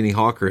find that any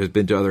hawker has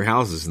been to other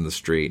houses in the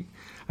street.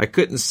 I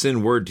couldn't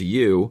send word to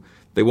you.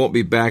 They won't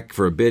be back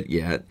for a bit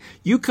yet.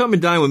 You come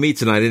and dine with me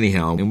tonight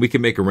anyhow, and we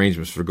can make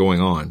arrangements for going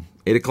on.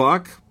 8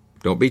 o'clock?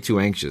 Don't be too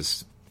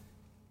anxious."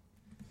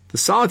 The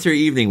solitary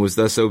evening was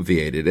thus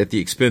obviated, at the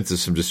expense of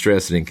some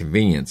distress and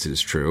inconvenience, it is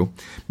true.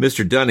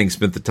 Mr. Dunning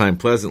spent the time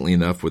pleasantly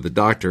enough with the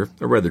doctor,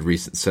 a rather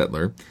recent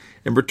settler,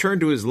 and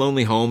returned to his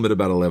lonely home at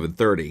about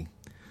 11:30.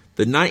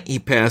 The night he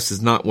passed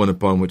is not one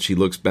upon which he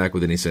looks back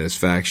with any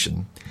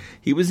satisfaction.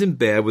 He was in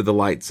bed with the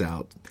lights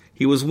out.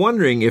 He was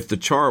wondering if the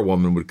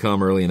charwoman would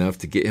come early enough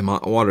to get him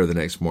hot water the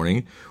next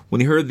morning, when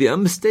he heard the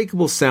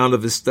unmistakable sound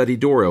of his study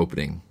door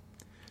opening.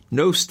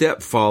 No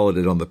step followed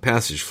it on the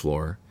passage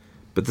floor,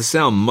 but the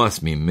sound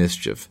must mean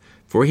mischief,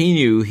 for he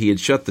knew he had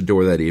shut the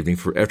door that evening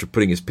after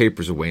putting his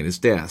papers away in his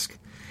desk.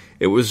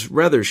 It was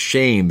rather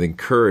shame than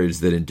courage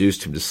that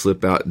induced him to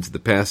slip out into the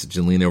passage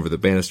and lean over the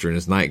banister in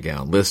his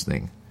nightgown,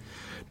 listening.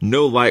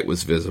 No light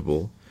was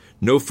visible.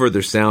 No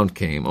further sound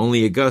came.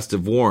 Only a gust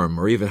of warm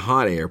or even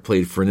hot air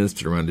played for an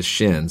instant around his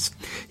shins.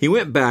 He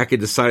went back and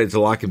decided to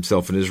lock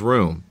himself in his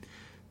room.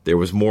 There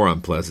was more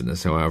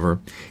unpleasantness, however.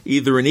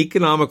 Either an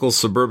economical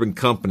suburban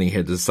company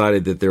had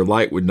decided that their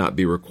light would not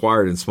be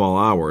required in small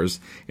hours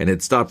and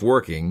had stopped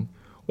working,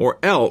 or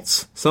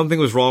else something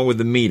was wrong with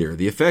the meter.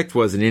 The effect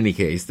was, in any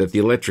case, that the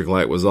electric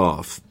light was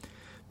off.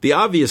 The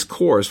obvious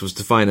course was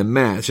to find a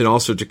match and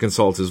also to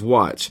consult his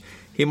watch.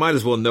 He might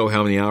as well know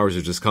how many hours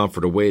of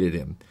discomfort awaited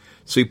him.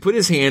 So he put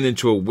his hand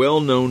into a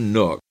well-known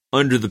nook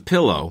under the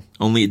pillow,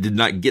 only it did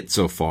not get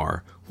so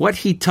far. What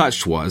he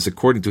touched was,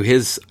 according to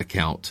his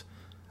account,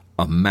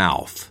 a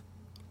mouth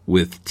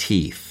with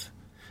teeth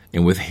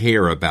and with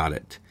hair about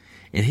it.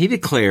 And he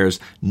declares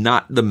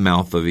not the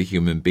mouth of a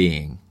human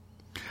being.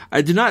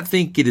 I do not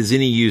think it is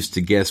any use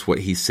to guess what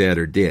he said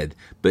or did,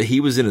 but he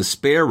was in a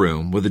spare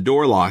room with the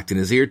door locked and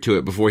his ear to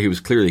it before he was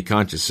clearly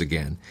conscious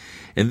again.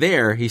 And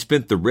there he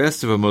spent the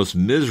rest of a most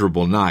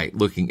miserable night,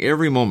 looking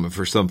every moment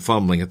for some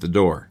fumbling at the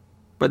door.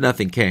 But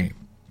nothing came.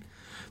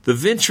 The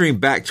venturing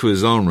back to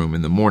his own room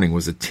in the morning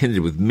was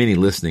attended with many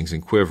listenings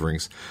and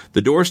quiverings.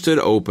 The door stood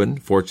open,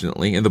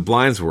 fortunately, and the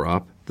blinds were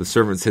up. The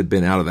servants had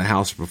been out of the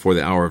house before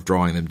the hour of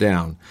drawing them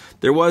down.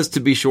 There was, to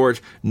be short,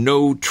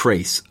 no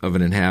trace of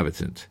an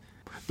inhabitant.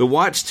 The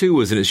watch, too,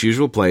 was in its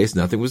usual place.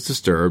 Nothing was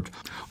disturbed.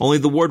 Only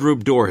the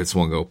wardrobe door had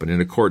swung open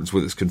in accordance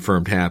with its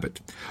confirmed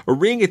habit. A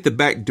ring at the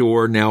back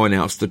door now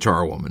announced the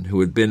charwoman, who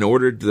had been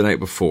ordered the night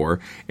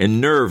before,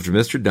 and nerved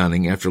Mr.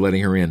 Dunning, after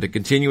letting her in, to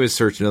continue his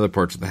search in other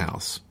parts of the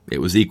house.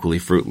 It was equally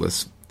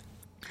fruitless.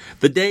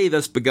 The day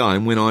thus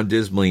begun went on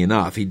dismally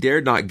enough. He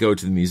dared not go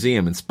to the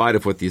museum in spite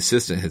of what the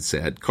assistant had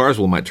said.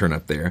 Carswell might turn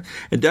up there,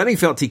 and Dunning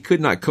felt he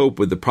could not cope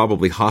with the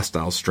probably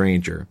hostile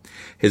stranger.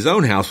 His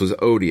own house was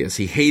odious.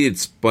 He hated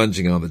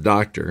sponging on the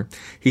doctor.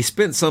 He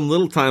spent some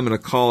little time in a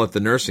call at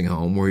the nursing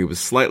home, where he was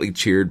slightly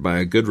cheered by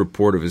a good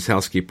report of his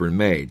housekeeper and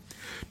maid.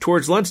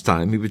 Towards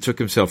lunchtime, he betook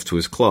himself to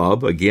his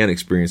club, again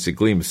experienced a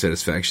gleam of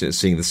satisfaction at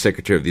seeing the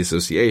secretary of the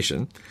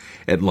association.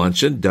 At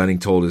luncheon, Dunning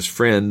told his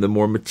friend the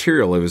more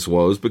material of his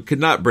woes, but could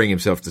not bring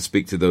himself to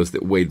speak to those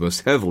that weighed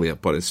most heavily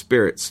upon his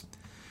spirits.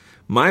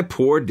 "My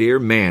poor dear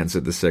man,"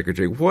 said the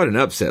secretary, "what an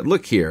upset.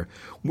 Look here.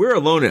 We're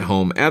alone at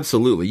home,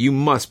 absolutely. You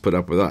must put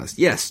up with us.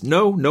 Yes,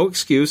 no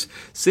excuse.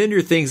 Send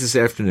your things this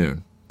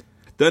afternoon."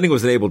 Dunning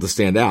was unable to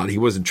stand out. He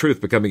was in truth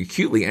becoming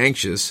acutely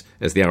anxious,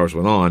 as the hours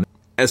went on,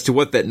 as to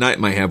what that night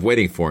might have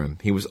waiting for him.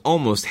 He was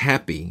almost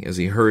happy as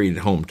he hurried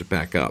home to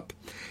pack up.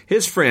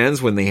 His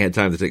friends, when they had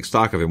time to take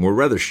stock of him, were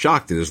rather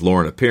shocked at his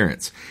lorn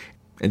appearance,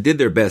 and did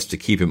their best to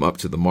keep him up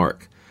to the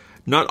mark.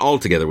 Not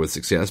altogether with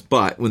success,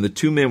 but when the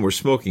two men were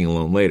smoking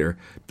alone later,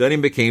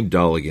 Dunning became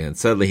dull again.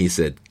 Suddenly he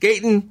said,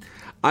 "Gayton,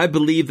 I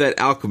believe that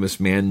alchemist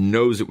man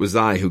knows it was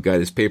I who got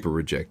his paper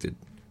rejected."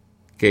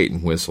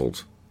 Gayton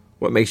whistled.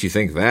 "What makes you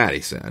think that?" he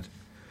said.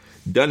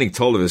 Dunning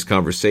told of his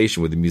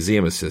conversation with the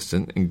museum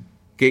assistant, and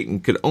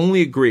Gayton could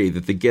only agree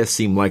that the guess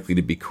seemed likely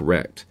to be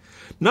correct.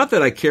 "Not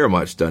that I care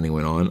much," Dunning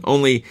went on,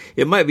 "only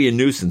it might be a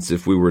nuisance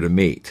if we were to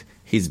meet.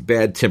 He's a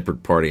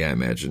bad-tempered party, I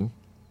imagine."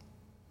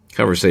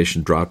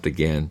 Conversation dropped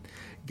again.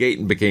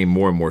 Gayton became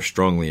more and more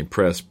strongly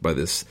impressed by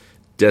this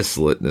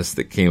desolateness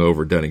that came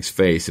over Dunning's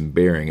face and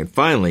bearing, and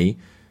finally,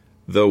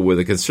 though with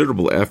a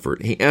considerable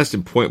effort, he asked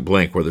him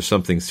point-blank whether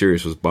something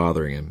serious was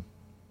bothering him.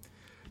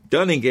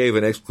 Dunning gave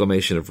an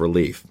exclamation of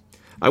relief.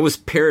 I was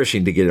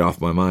perishing to get it off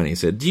my mind. He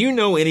said, "Do you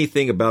know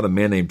anything about a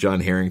man named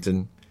John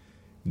Harrington?"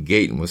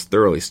 Gayton was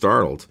thoroughly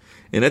startled,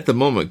 and at the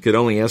moment could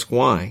only ask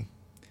why.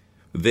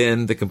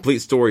 Then the complete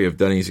story of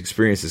Dunning's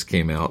experiences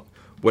came out,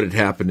 what had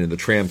happened in the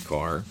tram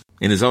car,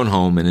 in his own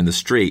home and in the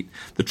street,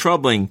 the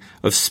troubling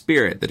of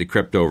spirit that had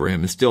crept over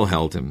him and still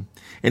held him.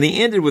 And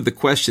he ended with the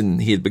question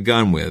he had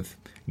begun with.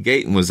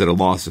 Gayton was at a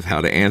loss of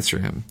how to answer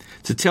him.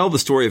 To tell the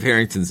story of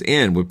Harrington's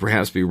end would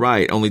perhaps be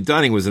right, only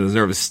Dunning was in a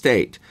nervous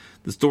state.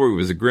 The story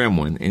was a grim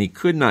one, and he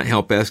could not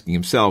help asking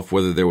himself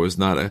whether there was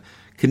not a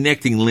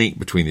connecting link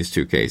between these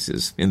two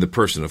cases, in the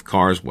person of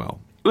Carswell.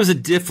 It was a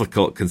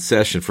difficult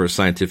concession for a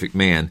scientific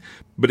man,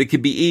 but it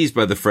could be eased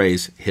by the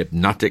phrase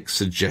hypnotic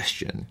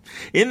suggestion.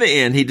 In the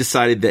end, he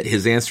decided that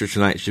his answer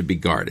tonight should be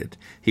guarded.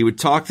 He would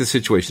talk the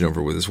situation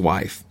over with his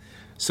wife.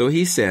 So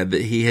he said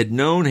that he had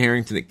known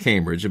Harrington at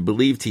Cambridge and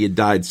believed he had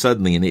died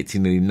suddenly in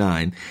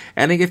 1889,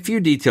 adding a few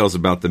details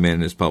about the man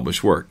in his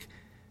published work.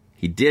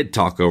 He did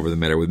talk over the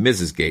matter with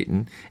Mrs.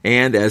 Gayton,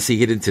 and, as he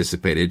had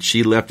anticipated,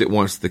 she leapt at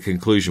once to the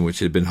conclusion which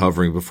had been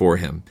hovering before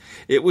him.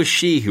 It was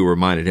she who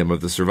reminded him of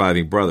the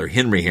surviving brother,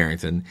 Henry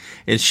Harrington,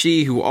 and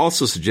she who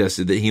also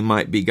suggested that he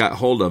might be got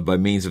hold of by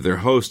means of their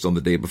host on the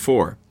day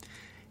before.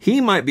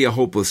 He might be a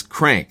hopeless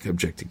crank,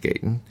 objected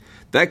Gayton.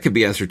 That could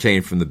be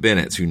ascertained from the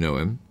Bennets who know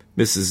him.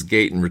 Mrs.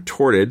 Gayton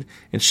retorted,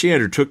 and she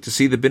undertook to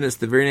see the Bennets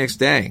the very next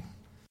day.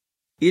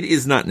 It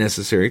is not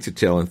necessary to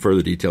tell in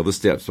further detail the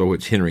steps by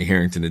which Henry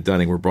Harrington and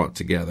Dunning were brought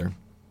together.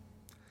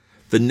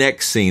 The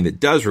next scene that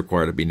does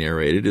require to be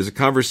narrated is a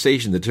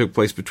conversation that took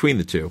place between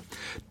the two.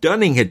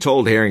 Dunning had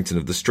told Harrington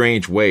of the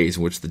strange ways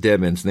in which the dead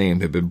man's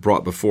name had been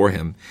brought before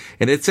him,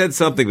 and had said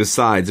something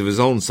besides of his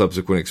own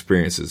subsequent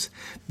experiences.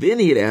 Then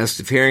he had asked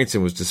if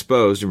Harrington was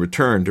disposed in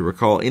return to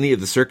recall any of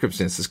the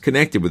circumstances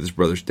connected with his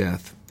brother's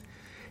death.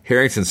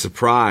 Harrington's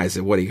surprise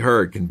at what he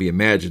heard can be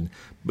imagined,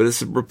 but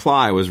his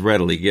reply was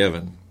readily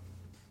given.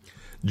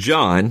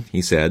 John,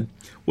 he said,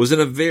 was in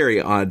a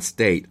very odd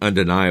state,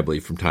 undeniably,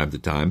 from time to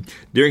time,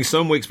 during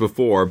some weeks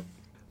before,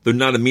 though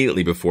not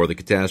immediately before, the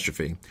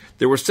catastrophe.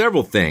 There were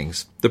several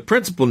things. The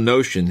principal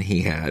notion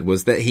he had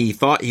was that he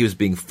thought he was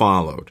being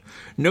followed.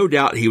 No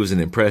doubt he was an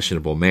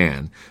impressionable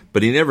man,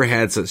 but he never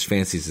had such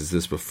fancies as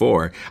this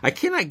before. I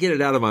cannot get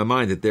it out of my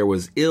mind that there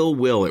was ill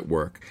will at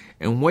work,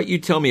 and what you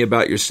tell me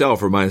about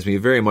yourself reminds me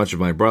very much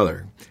of my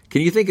brother.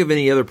 Can you think of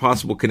any other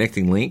possible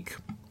connecting link?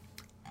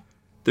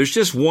 There's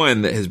just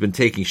one that has been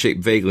taking shape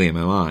vaguely in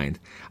my mind.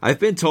 I've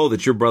been told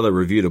that your brother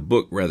reviewed a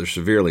book rather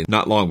severely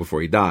not long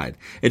before he died,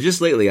 and just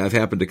lately I've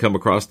happened to come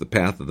across the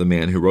path of the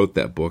man who wrote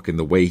that book and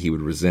the way he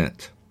would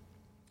resent.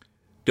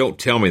 Don't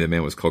tell me the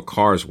man was called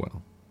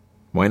Carswell.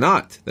 Why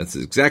not? That's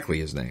exactly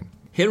his name.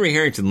 Henry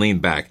Harrington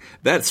leaned back.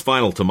 That's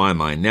final to my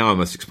mind. Now I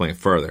must explain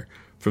further.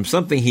 From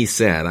something he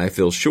said, I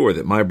feel sure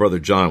that my brother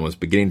John was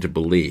beginning to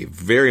believe,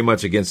 very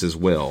much against his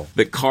will,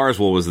 that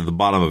Carswell was at the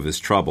bottom of his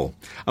trouble.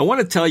 I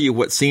want to tell you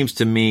what seems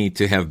to me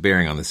to have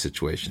bearing on this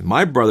situation.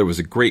 My brother was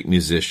a great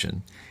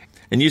musician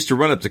and used to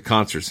run up to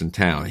concerts in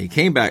town. He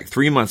came back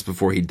 3 months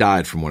before he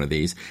died from one of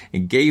these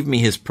and gave me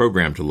his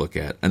program to look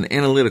at, an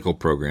analytical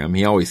program.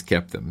 He always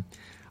kept them.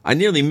 I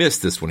nearly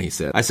missed this one, he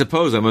said. I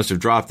suppose I must have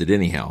dropped it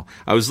anyhow.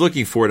 I was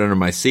looking for it under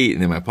my seat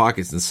and in my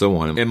pockets and so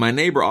on, and my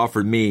neighbor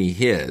offered me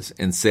his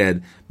and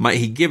said, might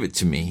he give it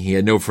to me? He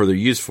had no further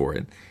use for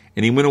it.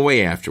 And he went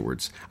away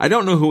afterwards. I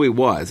don't know who he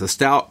was, a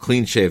stout,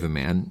 clean-shaven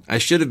man. I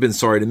should have been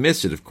sorry to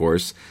miss it, of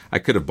course. I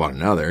could have bought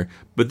another,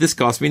 but this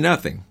cost me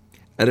nothing.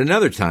 At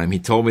another time, he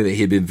told me that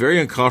he had been very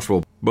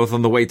uncomfortable both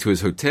on the way to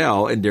his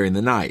hotel and during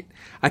the night.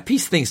 I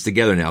pieced things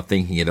together now,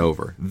 thinking it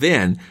over.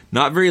 Then,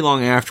 not very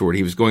long afterward,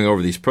 he was going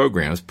over these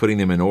programs, putting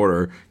them in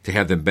order to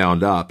have them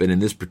bound up, and in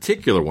this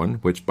particular one,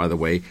 which, by the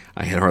way,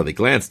 I had hardly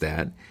glanced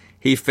at,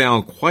 he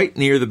found quite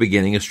near the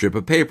beginning a strip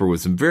of paper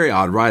with some very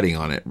odd writing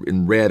on it,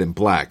 in red and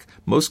black,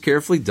 most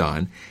carefully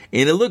done,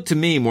 and it looked to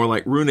me more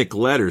like runic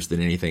letters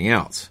than anything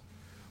else.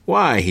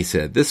 Why, he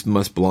said, this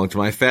must belong to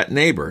my fat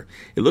neighbor.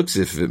 It looks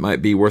as if it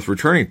might be worth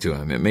returning to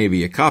him. It may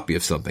be a copy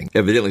of something.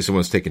 Evidently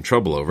someone's taken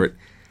trouble over it.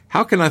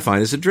 How can I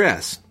find his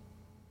address?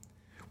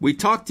 We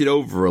talked it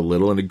over a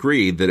little and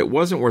agreed that it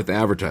wasn't worth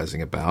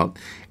advertising about,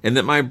 and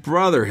that my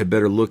brother had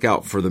better look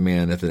out for the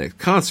man at the next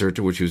concert,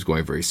 to which he was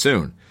going very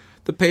soon.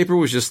 The paper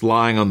was just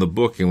lying on the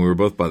book, and we were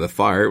both by the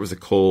fire. It was a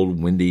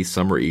cold, windy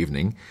summer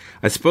evening.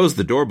 I suppose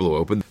the door blew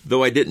open,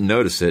 though I didn't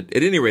notice it.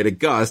 At any rate, a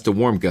gust, a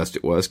warm gust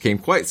it was, came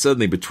quite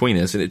suddenly between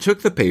us, and it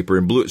took the paper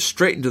and blew it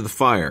straight into the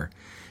fire.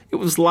 It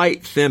was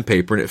light, thin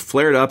paper, and it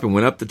flared up and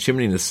went up the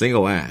chimney in a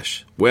single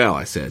ash. Well,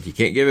 I said, you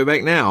can't give it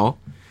back now.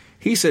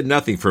 He said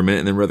nothing for a minute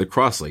and then rather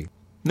crossly,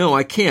 no,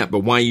 I can't, but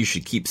why you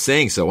should keep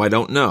saying so, I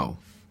don't know.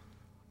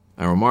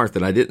 I remarked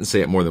that I didn't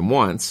say it more than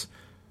once.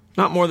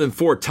 Not more than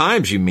 4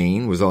 times, you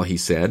mean, was all he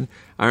said.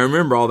 I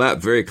remember all that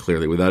very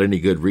clearly without any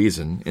good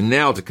reason. And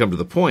now, to come to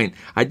the point,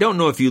 I don't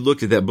know if you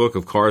looked at that book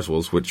of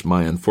Carswell's which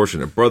my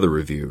unfortunate brother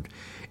reviewed.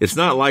 It's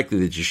not likely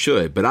that you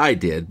should, but I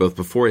did, both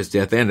before his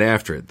death and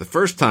after it. The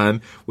first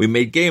time, we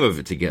made game of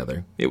it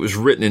together. It was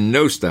written in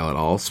no style at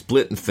all,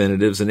 split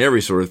infinitives and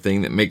every sort of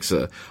thing that makes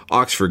a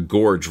Oxford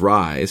gorge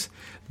rise.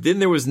 Then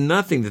there was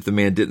nothing that the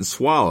man didn't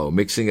swallow,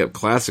 mixing up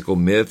classical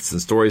myths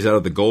and stories out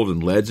of the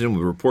Golden Legend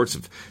with reports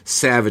of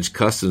savage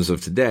customs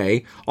of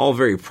today, all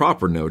very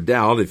proper, no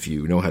doubt, if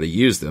you know how to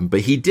use them,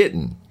 but he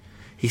didn't.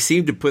 He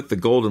seemed to put the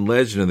Golden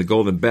Legend and the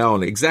Golden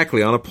Bell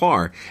exactly on a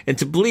par, and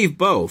to believe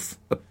both,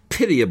 a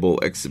pitiable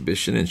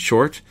exhibition, in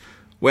short.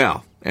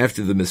 Well,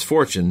 after the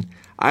misfortune,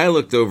 I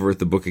looked over at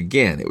the book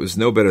again. It was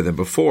no better than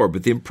before,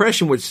 but the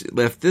impression which it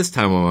left this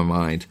time on my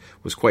mind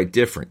was quite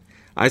different.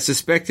 I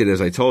suspected,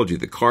 as I told you,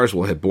 that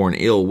Carswell had borne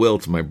ill will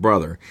to my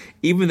brother,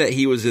 even that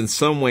he was in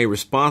some way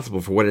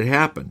responsible for what had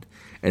happened.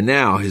 And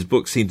now his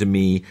book seemed to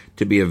me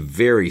to be a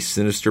very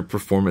sinister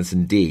performance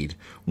indeed.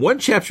 One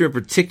chapter in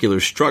particular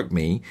struck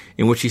me,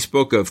 in which he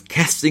spoke of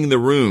casting the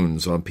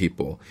runes on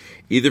people,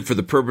 either for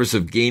the purpose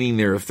of gaining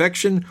their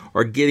affection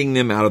or getting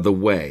them out of the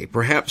way,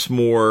 perhaps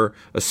more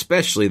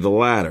especially the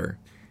latter.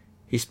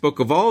 He spoke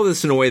of all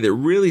this in a way that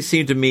really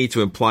seemed to me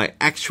to imply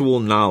actual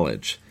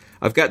knowledge.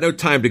 I've got no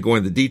time to go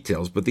into the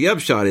details, but the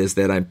upshot is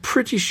that I'm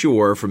pretty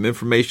sure from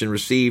information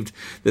received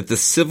that the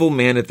civil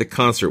man at the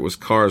concert was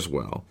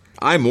Carswell.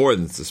 I more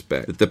than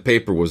suspect that the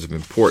paper was of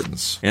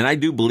importance, and I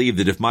do believe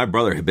that if my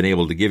brother had been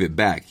able to give it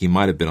back, he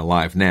might have been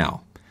alive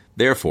now.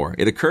 Therefore,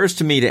 it occurs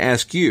to me to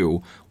ask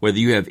you whether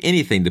you have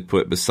anything to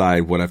put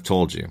beside what I've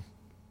told you.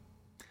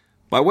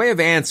 By way of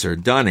answer,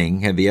 Dunning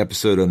had the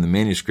episode on the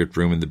manuscript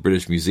room in the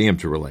British Museum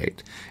to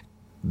relate.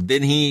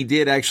 Then he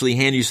did actually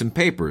hand you some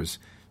papers.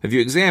 Have you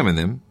examined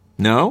them?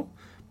 No?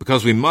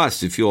 Because we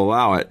must, if you'll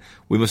allow it.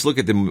 We must look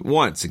at them at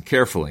once and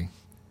carefully.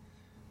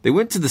 They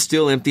went to the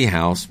still empty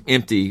house,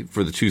 empty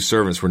for the two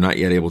servants were not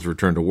yet able to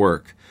return to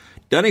work.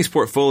 Dunning's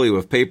portfolio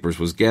of papers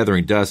was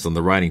gathering dust on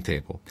the writing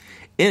table.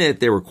 In it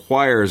there were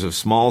quires of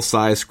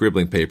small-sized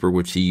scribbling paper,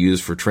 which he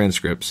used for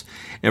transcripts,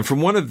 and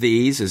from one of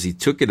these, as he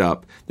took it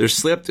up, there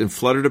slipped and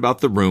fluttered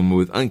about the room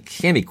with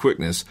uncanny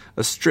quickness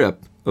a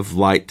strip of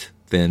light,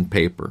 thin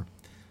paper.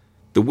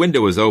 The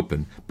window was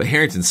open, but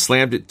Harrington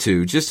slammed it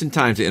to, just in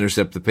time to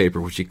intercept the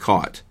paper, which he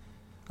caught.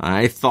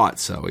 I thought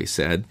so, he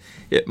said.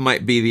 It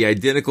might be the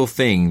identical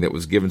thing that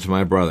was given to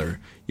my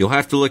brother. You'll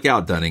have to look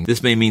out, Dunning.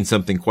 This may mean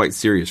something quite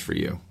serious for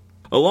you.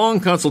 A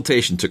long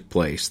consultation took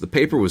place. The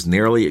paper was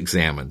narrowly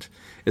examined.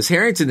 As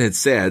Harrington had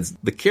said,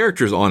 the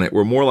characters on it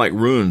were more like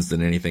runes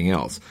than anything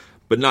else,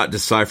 but not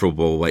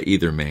decipherable by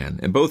either man,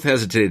 and both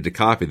hesitated to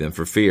copy them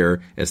for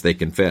fear, as they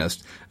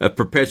confessed, of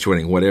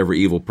perpetuating whatever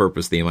evil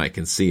purpose they might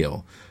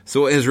conceal.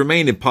 So it has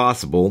remained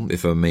impossible,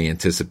 if I may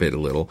anticipate a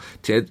little,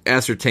 to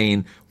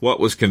ascertain what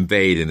was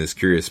conveyed in this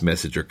curious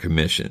message or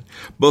commission.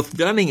 Both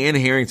Dunning and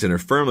Harrington are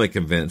firmly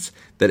convinced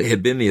that it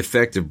had been the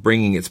effect of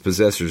bringing its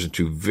possessors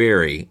into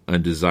very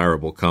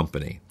undesirable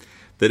company.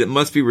 That it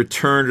must be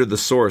returned to the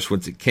source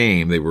whence it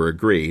came, they were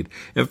agreed,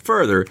 and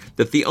further,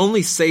 that the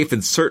only safe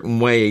and certain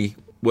way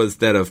was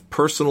that of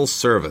personal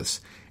service,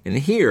 and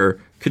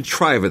here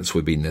contrivance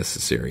would be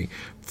necessary,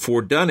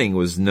 for Dunning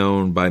was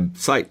known by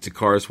sight to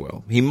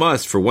Carswell. He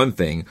must, for one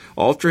thing,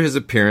 alter his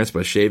appearance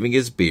by shaving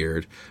his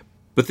beard,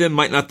 but then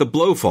might not the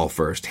blow fall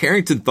first?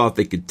 Harrington thought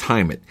they could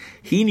time it.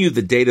 He knew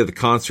the date of the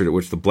concert at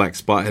which the black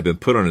spot had been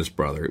put on his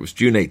brother. It was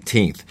June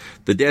 18th.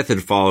 The death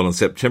had followed on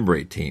September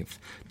 18th.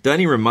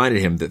 Dunning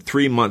reminded him that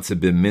 3 months had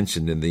been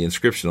mentioned in the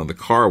inscription on the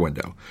car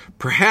window.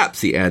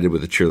 Perhaps, he added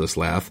with a cheerless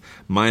laugh,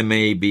 mine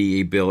may be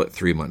a bill at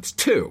 3 months,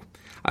 too.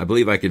 I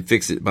believe I can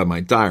fix it by my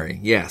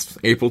diary. Yes,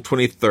 April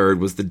 23rd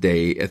was the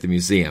day at the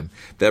museum.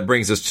 That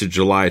brings us to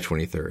July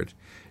 23rd.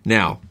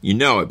 Now, you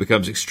know it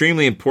becomes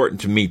extremely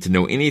important to me to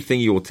know anything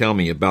you will tell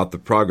me about the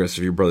progress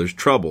of your brother's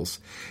troubles,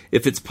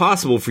 if it's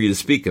possible for you to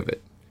speak of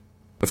it.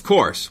 Of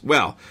course.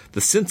 Well, the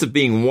sense of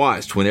being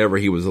watched whenever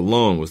he was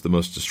alone was the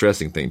most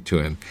distressing thing to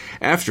him.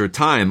 After a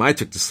time, I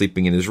took to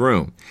sleeping in his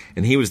room,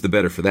 and he was the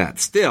better for that.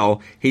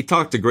 Still, he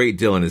talked a great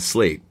deal in his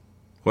sleep.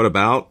 What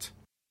about?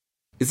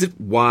 Is it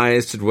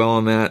wise to dwell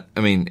on that?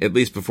 I mean, at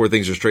least before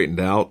things are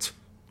straightened out?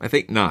 I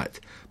think not.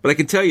 But I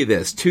can tell you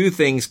this. 2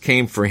 things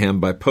came for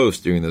him by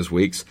post during those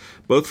weeks,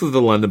 both with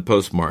the London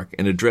postmark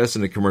and addressed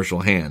in a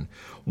commercial hand.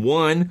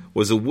 One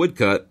was a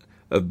woodcut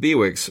of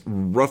Bewick's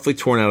roughly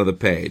torn out of the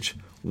page.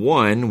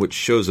 One, which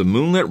shows a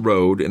moonlit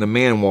road and a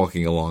man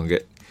walking along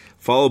it,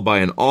 followed by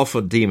an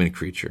awful demon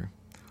creature.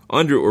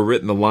 Under it were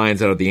written the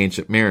lines out of the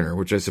Ancient Mariner,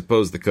 which I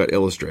suppose the cut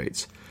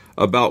illustrates,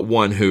 about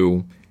one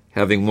who,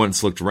 having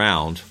once looked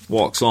round,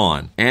 walks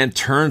on, and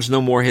turns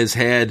no more his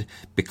head,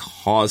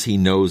 because he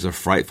knows a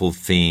frightful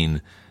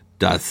fiend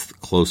doth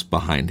close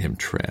behind him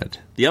tread.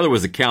 The other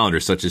was a calendar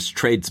such as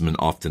tradesmen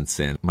often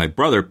send. My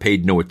brother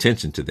paid no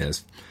attention to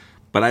this,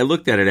 but I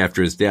looked at it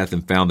after his death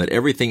and found that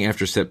everything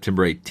after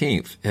September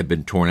 18th had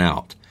been torn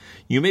out.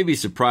 You may be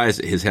surprised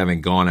at his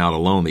having gone out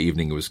alone the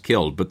evening he was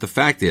killed, but the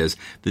fact is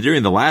that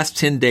during the last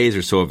 10 days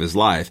or so of his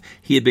life,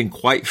 he had been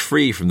quite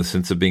free from the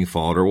sense of being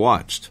followed or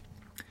watched.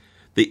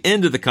 The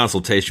end of the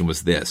consultation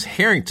was this.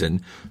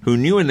 Harrington, who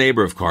knew a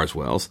neighbor of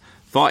Carswell's,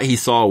 thought he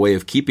saw a way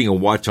of keeping a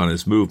watch on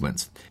his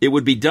movements. It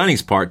would be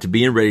Dunning's part to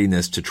be in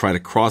readiness to try to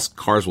cross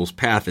Carswell's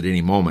path at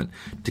any moment,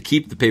 to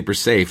keep the paper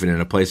safe and in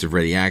a place of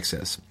ready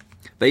access.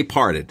 They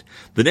parted.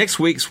 The next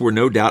weeks were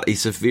no doubt a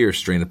severe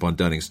strain upon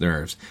Dunning's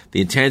nerves.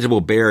 The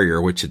intangible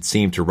barrier which had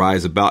seemed to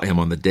rise about him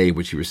on the day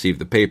which he received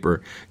the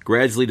paper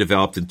gradually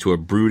developed into a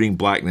brooding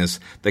blackness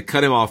that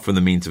cut him off from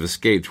the means of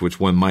escape to which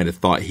one might have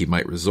thought he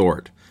might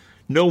resort.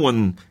 No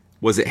one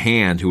was at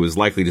hand who was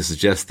likely to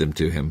suggest them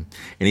to him,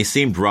 and he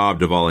seemed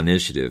robbed of all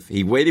initiative.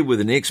 He waited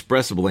with an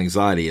inexpressible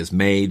anxiety as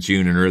May,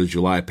 June, and early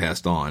July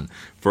passed on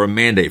for a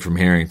mandate from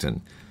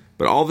Harrington.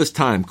 But all this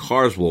time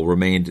Carswell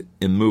remained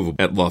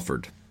immovable at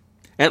Lufford.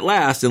 At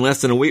last, in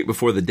less than a week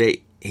before the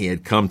date he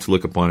had come to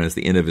look upon as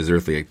the end of his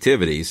earthly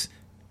activities,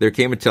 there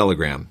came a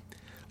telegram.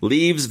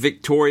 Leaves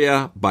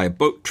Victoria by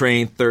boat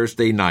train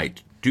Thursday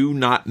night. Do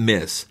not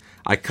miss.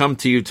 I come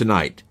to you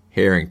tonight.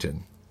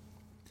 Harrington.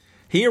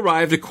 He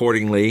arrived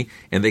accordingly,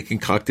 and they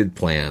concocted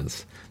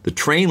plans. The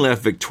train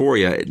left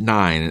Victoria at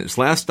 9, and its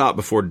last stop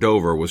before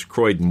Dover was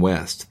Croydon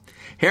West.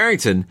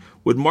 Harrington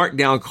would mark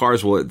down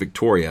Carswell at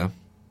Victoria,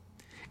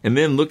 and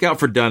then look out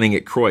for Dunning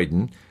at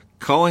Croydon,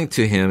 calling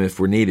to him if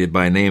were needed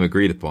by a name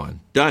agreed upon.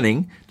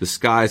 Dunning,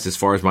 disguised as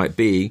far as might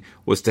be,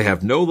 was to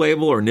have no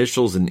label or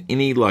initials in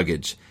any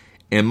luggage,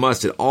 and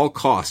must at all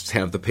costs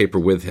have the paper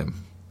with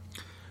him.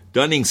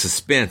 Dunning's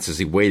suspense as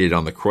he waited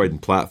on the Croydon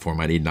platform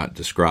I need not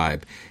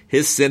describe.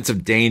 His sense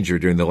of danger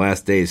during the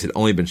last days had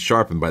only been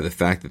sharpened by the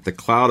fact that the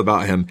cloud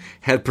about him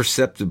had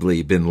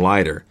perceptibly been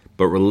lighter,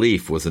 but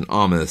relief was an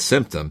ominous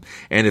symptom,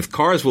 and if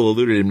Carswell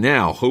eluded him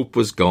now, hope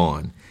was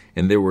gone,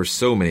 and there were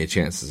so many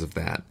chances of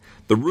that.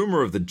 The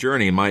rumor of the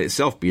journey might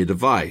itself be a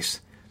device.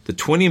 The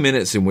 20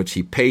 minutes in which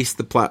he paced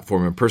the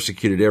platform and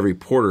persecuted every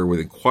porter with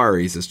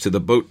inquiries as to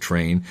the boat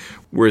train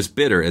were as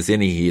bitter as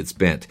any he had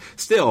spent.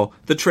 Still,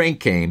 the train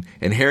came,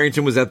 and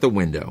Harrington was at the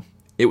window.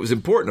 It was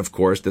important, of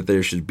course, that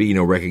there should be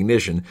no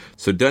recognition,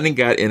 so Dunning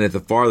got in at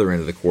the farther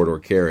end of the corridor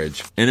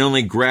carriage, and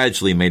only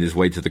gradually made his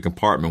way to the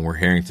compartment where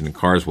Harrington and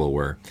Carswell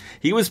were.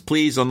 He was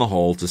pleased on the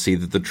whole to see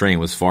that the train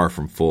was far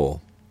from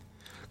full.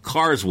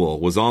 Carswell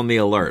was on the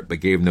alert, but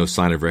gave no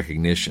sign of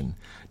recognition.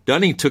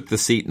 Dunning took the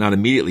seat not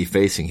immediately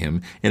facing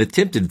him, and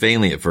attempted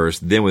vainly at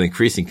first, then with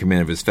increasing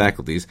command of his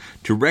faculties,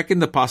 to reckon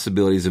the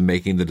possibilities of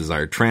making the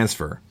desired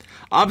transfer.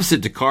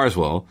 Opposite to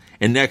Carswell,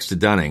 and next to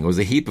Dunning, was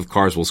a heap of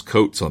Carswell's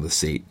coats on the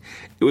seat.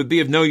 It would be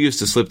of no use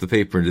to slip the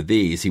paper into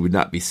these. He would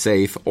not be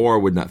safe, or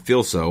would not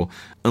feel so,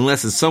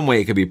 unless in some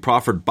way it could be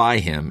proffered by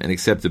him and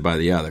accepted by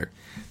the other.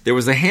 There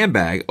was a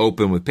handbag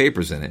open with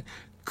papers in it.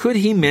 Could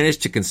he manage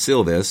to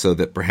conceal this so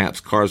that perhaps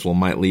Carswell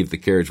might leave the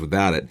carriage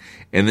without it,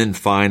 and then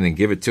find and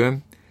give it to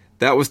him?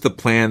 That was the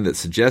plan that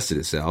suggested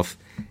itself.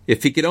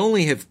 If he could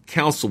only have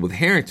counseled with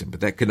Harrington, but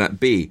that could not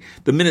be.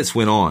 The minutes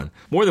went on.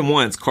 More than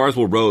once,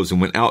 Carswell rose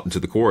and went out into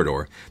the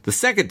corridor. The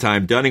second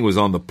time, Dunning was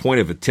on the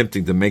point of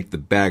attempting to make the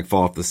bag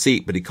fall off the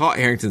seat, but he caught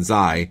Harrington's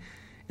eye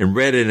and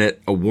read in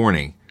it a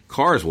warning.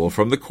 Carswell,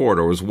 from the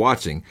corridor, was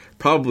watching,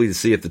 probably to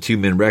see if the two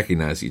men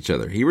recognized each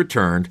other. He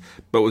returned,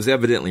 but was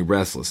evidently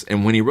restless,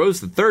 and when he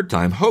rose the third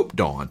time, hope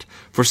dawned,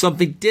 for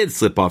something did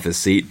slip off his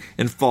seat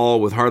and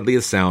fall with hardly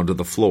a sound to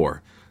the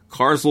floor.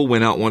 Carswell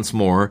went out once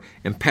more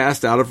and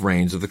passed out of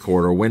range of the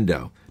corridor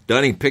window.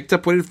 Dunning picked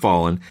up what had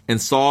fallen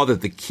and saw that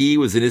the key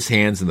was in his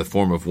hands in the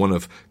form of one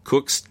of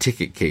Cook's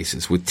ticket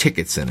cases with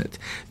tickets in it.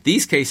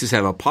 These cases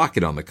have a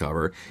pocket on the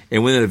cover,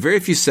 and within a very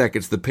few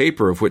seconds the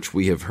paper of which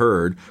we have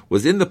heard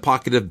was in the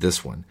pocket of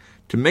this one.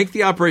 To make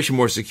the operation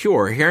more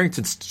secure,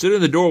 Harrington stood in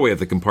the doorway of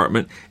the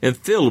compartment and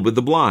fiddled with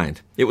the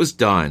blind. It was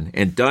done,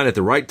 and done at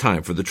the right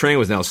time, for the train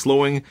was now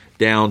slowing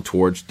down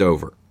towards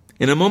Dover.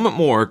 In a moment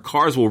more,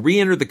 Carswell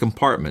re-entered the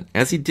compartment.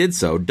 As he did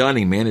so,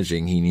 Dunning,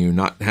 managing he knew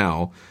not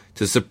how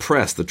to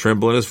suppress the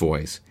tremble in his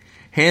voice,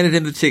 handed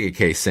him the ticket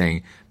case,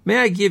 saying, "May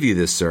I give you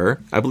this, sir?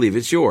 I believe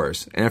it's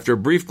yours." And after a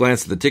brief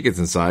glance at the tickets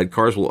inside,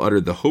 Carswell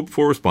uttered the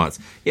hoped-for response,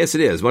 "Yes,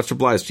 it is. Much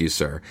obliged to you,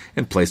 sir,"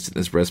 and placed it in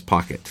his breast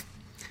pocket.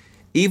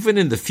 Even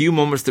in the few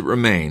moments that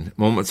remained,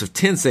 moments of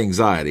tense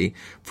anxiety,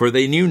 for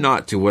they knew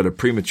not to what a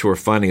premature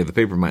finding of the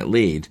paper might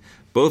lead,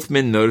 both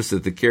men noticed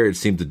that the carriage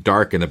seemed to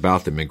darken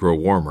about them and grow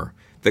warmer.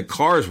 That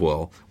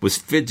Carswell was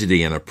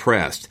fidgety and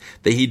oppressed,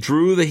 that he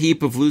drew the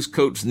heap of loose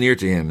coats near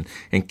to him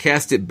and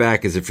cast it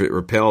back as if it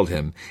repelled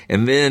him,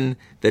 and then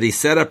that he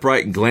sat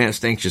upright and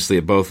glanced anxiously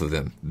at both of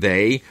them.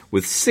 They,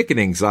 with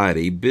sickening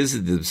anxiety,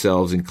 busied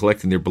themselves in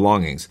collecting their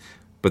belongings,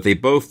 but they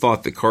both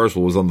thought that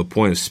Carswell was on the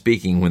point of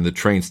speaking when the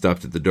train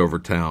stopped at the Dover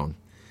town.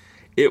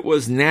 It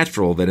was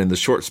natural that in the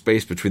short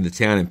space between the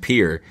town and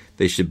pier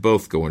they should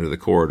both go into the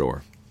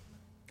corridor.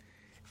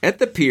 At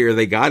the pier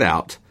they got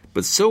out,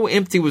 but so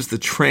empty was the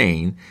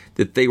train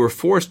that they were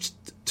forced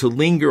to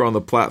linger on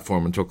the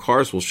platform until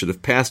Carswell should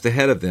have passed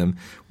ahead of them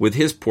with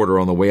his porter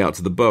on the way out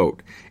to the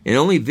boat, and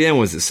only then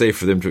was it safe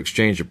for them to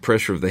exchange a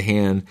pressure of the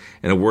hand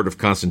and a word of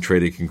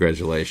concentrated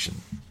congratulation.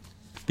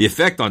 The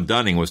effect on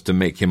Dunning was to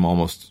make him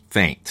almost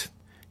faint.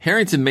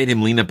 Harrington made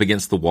him lean up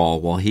against the wall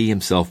while he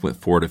himself went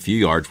forward a few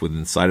yards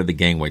within sight of the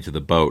gangway to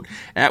the boat,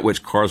 at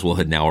which Carswell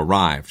had now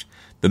arrived.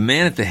 The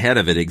man at the head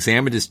of it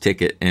examined his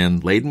ticket,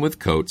 and, laden with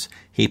coats,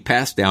 he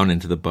passed down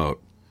into the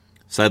boat.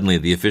 Suddenly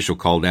the official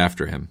called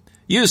after him.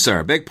 "You,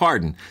 sir, beg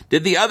pardon.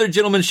 Did the other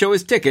gentleman show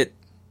his ticket?"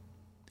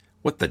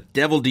 "What the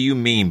devil do you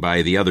mean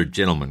by the other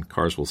gentleman?"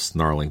 Carswell's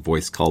snarling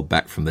voice called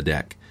back from the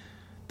deck.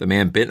 The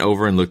man bent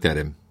over and looked at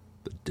him.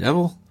 "The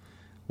devil?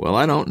 Well,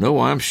 I don't know,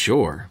 I'm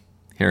sure."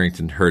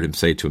 Harrington heard him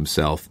say to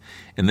himself,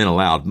 and then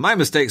aloud, "My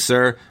mistake,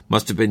 sir.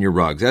 Must have been your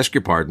rugs. Ask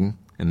your pardon."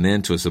 And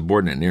then to a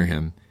subordinate near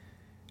him,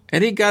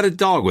 "And he got a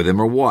dog with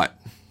him, or what?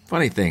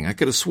 Funny thing, I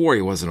could have swore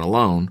he wasn't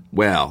alone.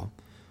 Well,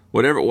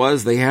 whatever it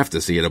was, they have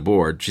to see it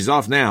aboard. She's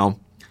off now.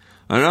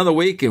 Another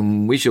week,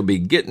 and we shall be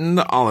getting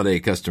the holiday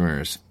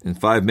customers." In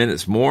 5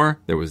 minutes more,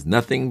 there was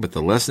nothing but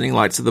the lessening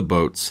lights of the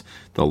boats,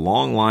 the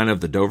long line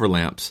of the Dover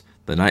lamps,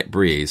 the night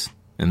breeze,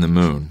 and the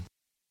moon.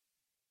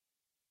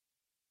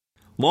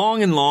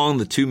 Long and long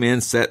the two men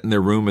sat in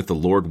their room at the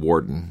Lord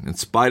Warden. In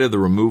spite of the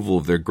removal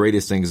of their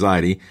greatest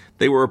anxiety,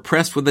 they were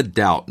oppressed with a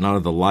doubt not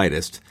of the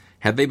lightest.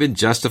 Had they been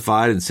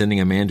justified in sending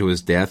a man to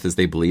his death as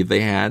they believed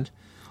they had?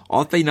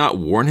 Ought they not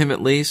warn him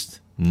at least?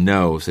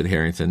 "No," said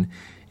Harrington.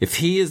 "If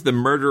he is the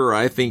murderer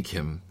I think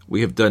him,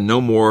 we have done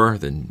no more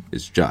than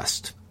is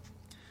just.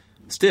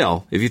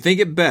 Still, if you think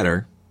it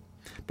better,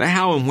 but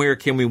how and where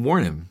can we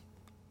warn him?"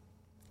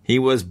 "He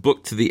was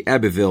booked to the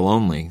Abbeville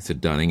only,"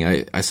 said Dunning.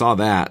 I saw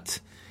that.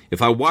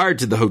 If I wired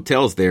to the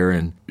hotels there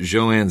in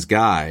Joanne's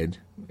Guide,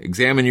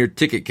 "Examine your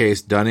ticket case,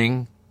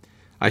 Dunning,"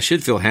 I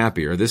should feel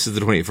happier. This is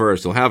the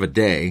 21st. He'll have a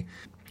day.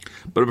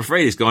 But I'm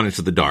afraid he's gone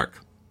into the dark.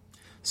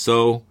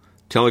 So,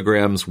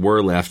 telegrams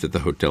were left at the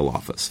hotel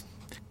office.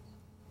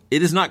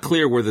 It is not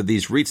clear whether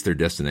these reached their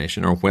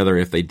destination, or whether,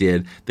 if they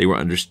did, they were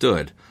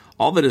understood.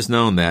 All that is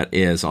known that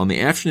is, on the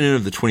afternoon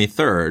of the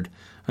 23rd,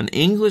 an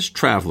English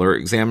traveler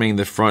examining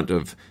the front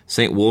of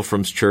St.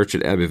 Wolfram's Church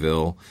at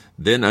Abbeville,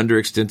 then under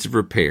extensive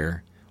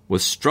repair,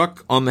 was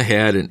struck on the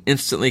head and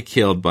instantly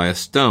killed by a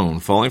stone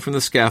falling from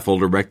the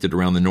scaffold erected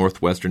around the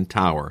northwestern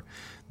tower,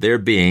 there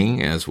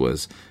being, as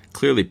was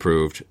clearly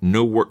proved,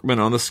 no workman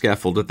on the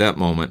scaffold at that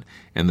moment,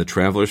 and the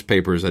traveler's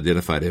papers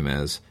identified him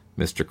as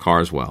Mr.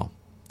 Carswell.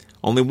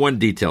 Only one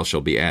detail shall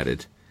be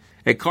added.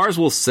 At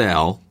Carswell's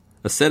cell,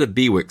 a set of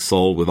Bewicks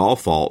sold with all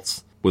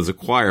faults was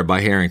acquired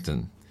by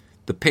Harrington.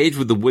 The page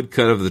with the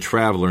woodcut of the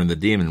traveler and the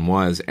demon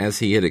was, as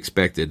he had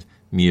expected,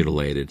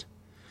 mutilated.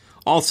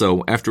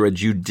 Also, after a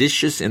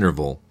judicious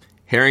interval,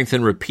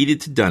 Harrington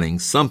repeated to Dunning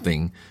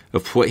something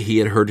of what he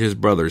had heard his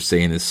brother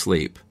say in his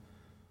sleep.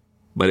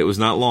 But it was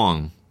not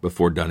long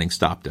before Dunning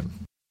stopped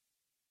him.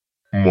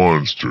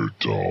 Monster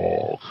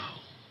Talk.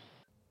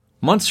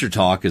 Monster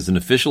Talk is an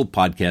official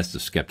podcast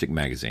of Skeptic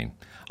Magazine.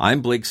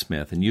 I'm Blake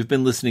Smith, and you've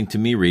been listening to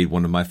me read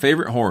one of my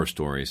favorite horror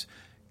stories,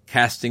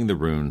 Casting the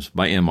Runes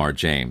by M.R.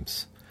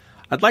 James.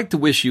 I'd like to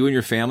wish you and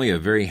your family a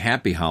very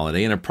happy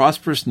holiday and a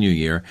prosperous new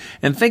year,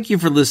 and thank you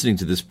for listening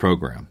to this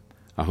program.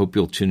 I hope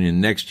you'll tune in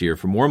next year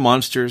for more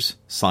monsters,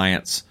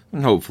 science,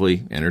 and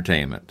hopefully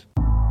entertainment.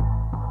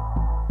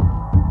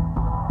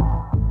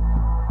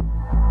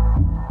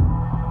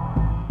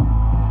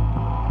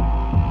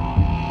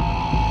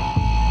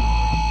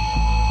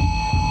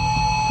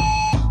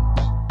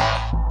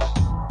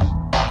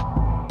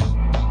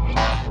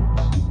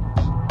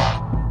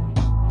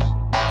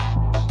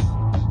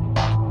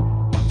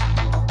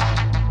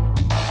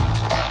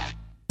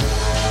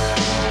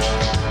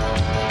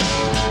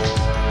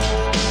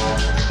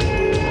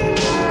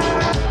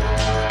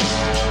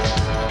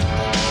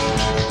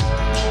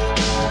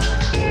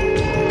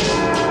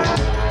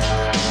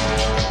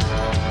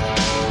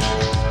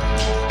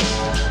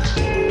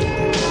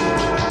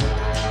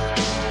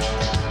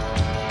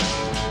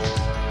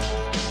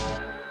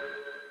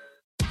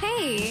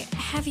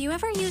 Have you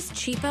ever used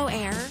Cheapo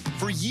Air?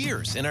 For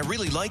years, and I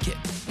really like it.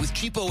 With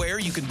Cheapo Air,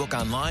 you can book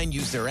online,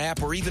 use their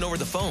app, or even over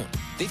the phone.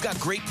 They've got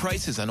great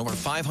prices on over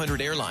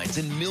 500 airlines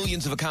and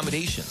millions of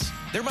accommodations.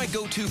 They're my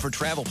go-to for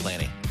travel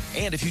planning.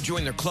 And if you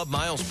join their Club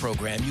Miles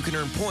program, you can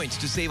earn points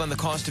to save on the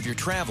cost of your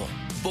travel.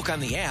 Book on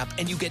the app,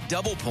 and you get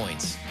double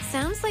points.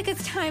 Sounds like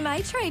it's time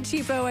I tried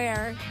Cheapo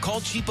Air.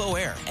 Call Cheapo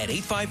Air at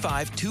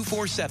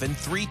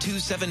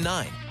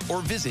 855-247-3279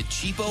 or visit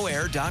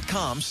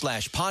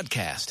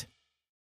cheapoair.com/podcast.